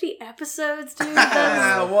yeah. 50 episodes, dude.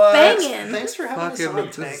 That's banging. Thanks for having us on,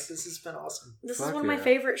 Tank. This has been awesome. This is one of my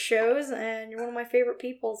favorite shows, and you're one of my favorite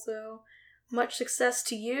people, so much success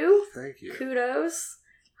to you. Thank you. Kudos.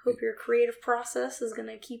 Hope your creative process is going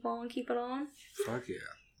to keep on keeping on. Fuck yeah.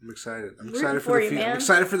 I'm excited. I'm excited for the future. I'm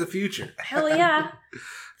excited for the future. Hell yeah.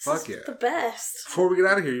 Fuck yeah. The best. Before we get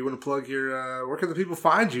out of here, you want to plug your, where can the people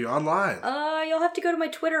find you online? You'll have to go to my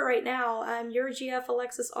Twitter right now. I'm your GF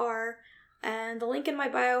Alexis R. And the link in my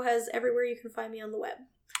bio has everywhere you can find me on the web.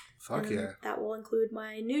 Fuck yeah. That will include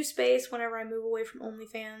my new space whenever I move away from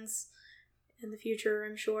OnlyFans in the future,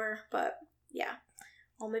 I'm sure. But yeah,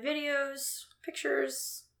 all my videos,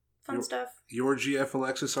 pictures, fun stuff. Your GF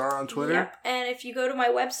Alexis R on Twitter? Yep. And if you go to my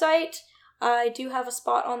website, I do have a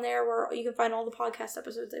spot on there where you can find all the podcast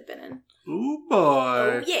episodes I've been in. Ooh, boy.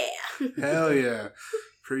 Oh, yeah. Hell yeah.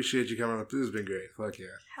 Appreciate you coming up. This has been great. Fuck yeah.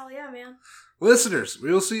 Hell yeah, man. Listeners,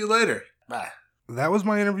 we will see you later. Bye. That was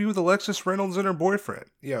my interview with Alexis Reynolds and her boyfriend.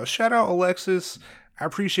 Yo, shout out Alexis. I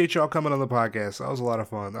appreciate y'all coming on the podcast. That was a lot of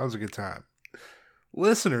fun. That was a good time.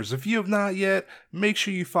 Listeners, if you have not yet, make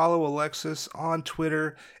sure you follow Alexis on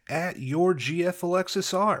Twitter at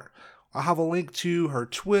YourGFAlexisR. I'll have a link to her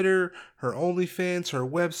Twitter, her OnlyFans, her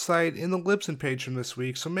website, and the Libsyn page from this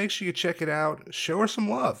week, so make sure you check it out. Show her some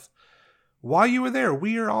love. While you were there,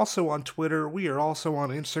 we are also on Twitter. We are also on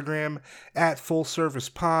Instagram at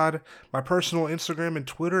FullServicePod. My personal Instagram and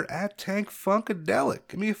Twitter at TankFunkadelic.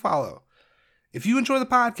 Give me a follow. If you enjoy the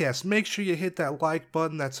podcast, make sure you hit that like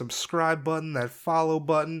button, that subscribe button, that follow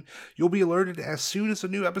button. You'll be alerted as soon as a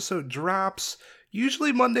new episode drops.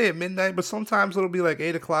 Usually Monday at midnight, but sometimes it'll be like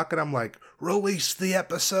 8 o'clock and I'm like, release the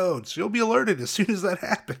episode. So you'll be alerted as soon as that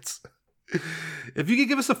happens. If you could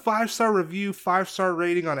give us a 5-star review, 5-star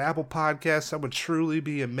rating on Apple Podcasts, that would truly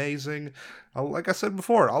be amazing. Like I said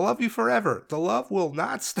before, I'll love you forever. The love will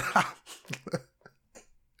not stop.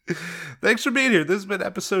 Thanks for being here. This has been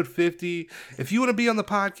episode 50. If you want to be on the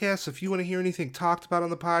podcast, if you want to hear anything talked about on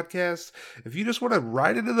the podcast, if you just want to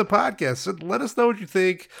write into the podcast, let us know what you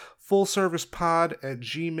think.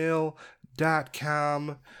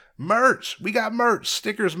 FullServicePod@gmail.com. Merch. We got merch.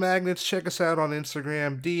 Stickers, magnets. Check us out on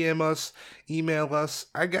Instagram. DM us. Email us.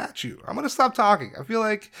 I got you. I'm going to stop talking. I feel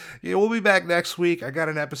like we'll be back next week. I got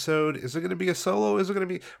an episode. Is it going to be a solo? Is it going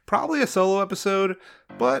to be probably a solo episode?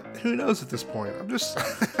 But who knows at this point? I'm just...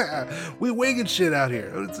 we winging shit out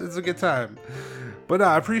here. It's a good time. But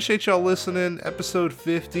I appreciate y'all listening. Episode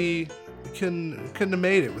 50. Couldn't have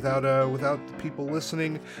made it without the people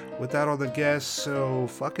listening, without all the guests. So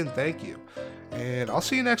fucking thank you. And I'll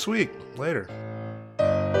see you next week. Later.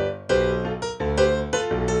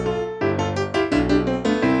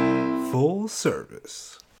 Full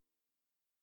Service.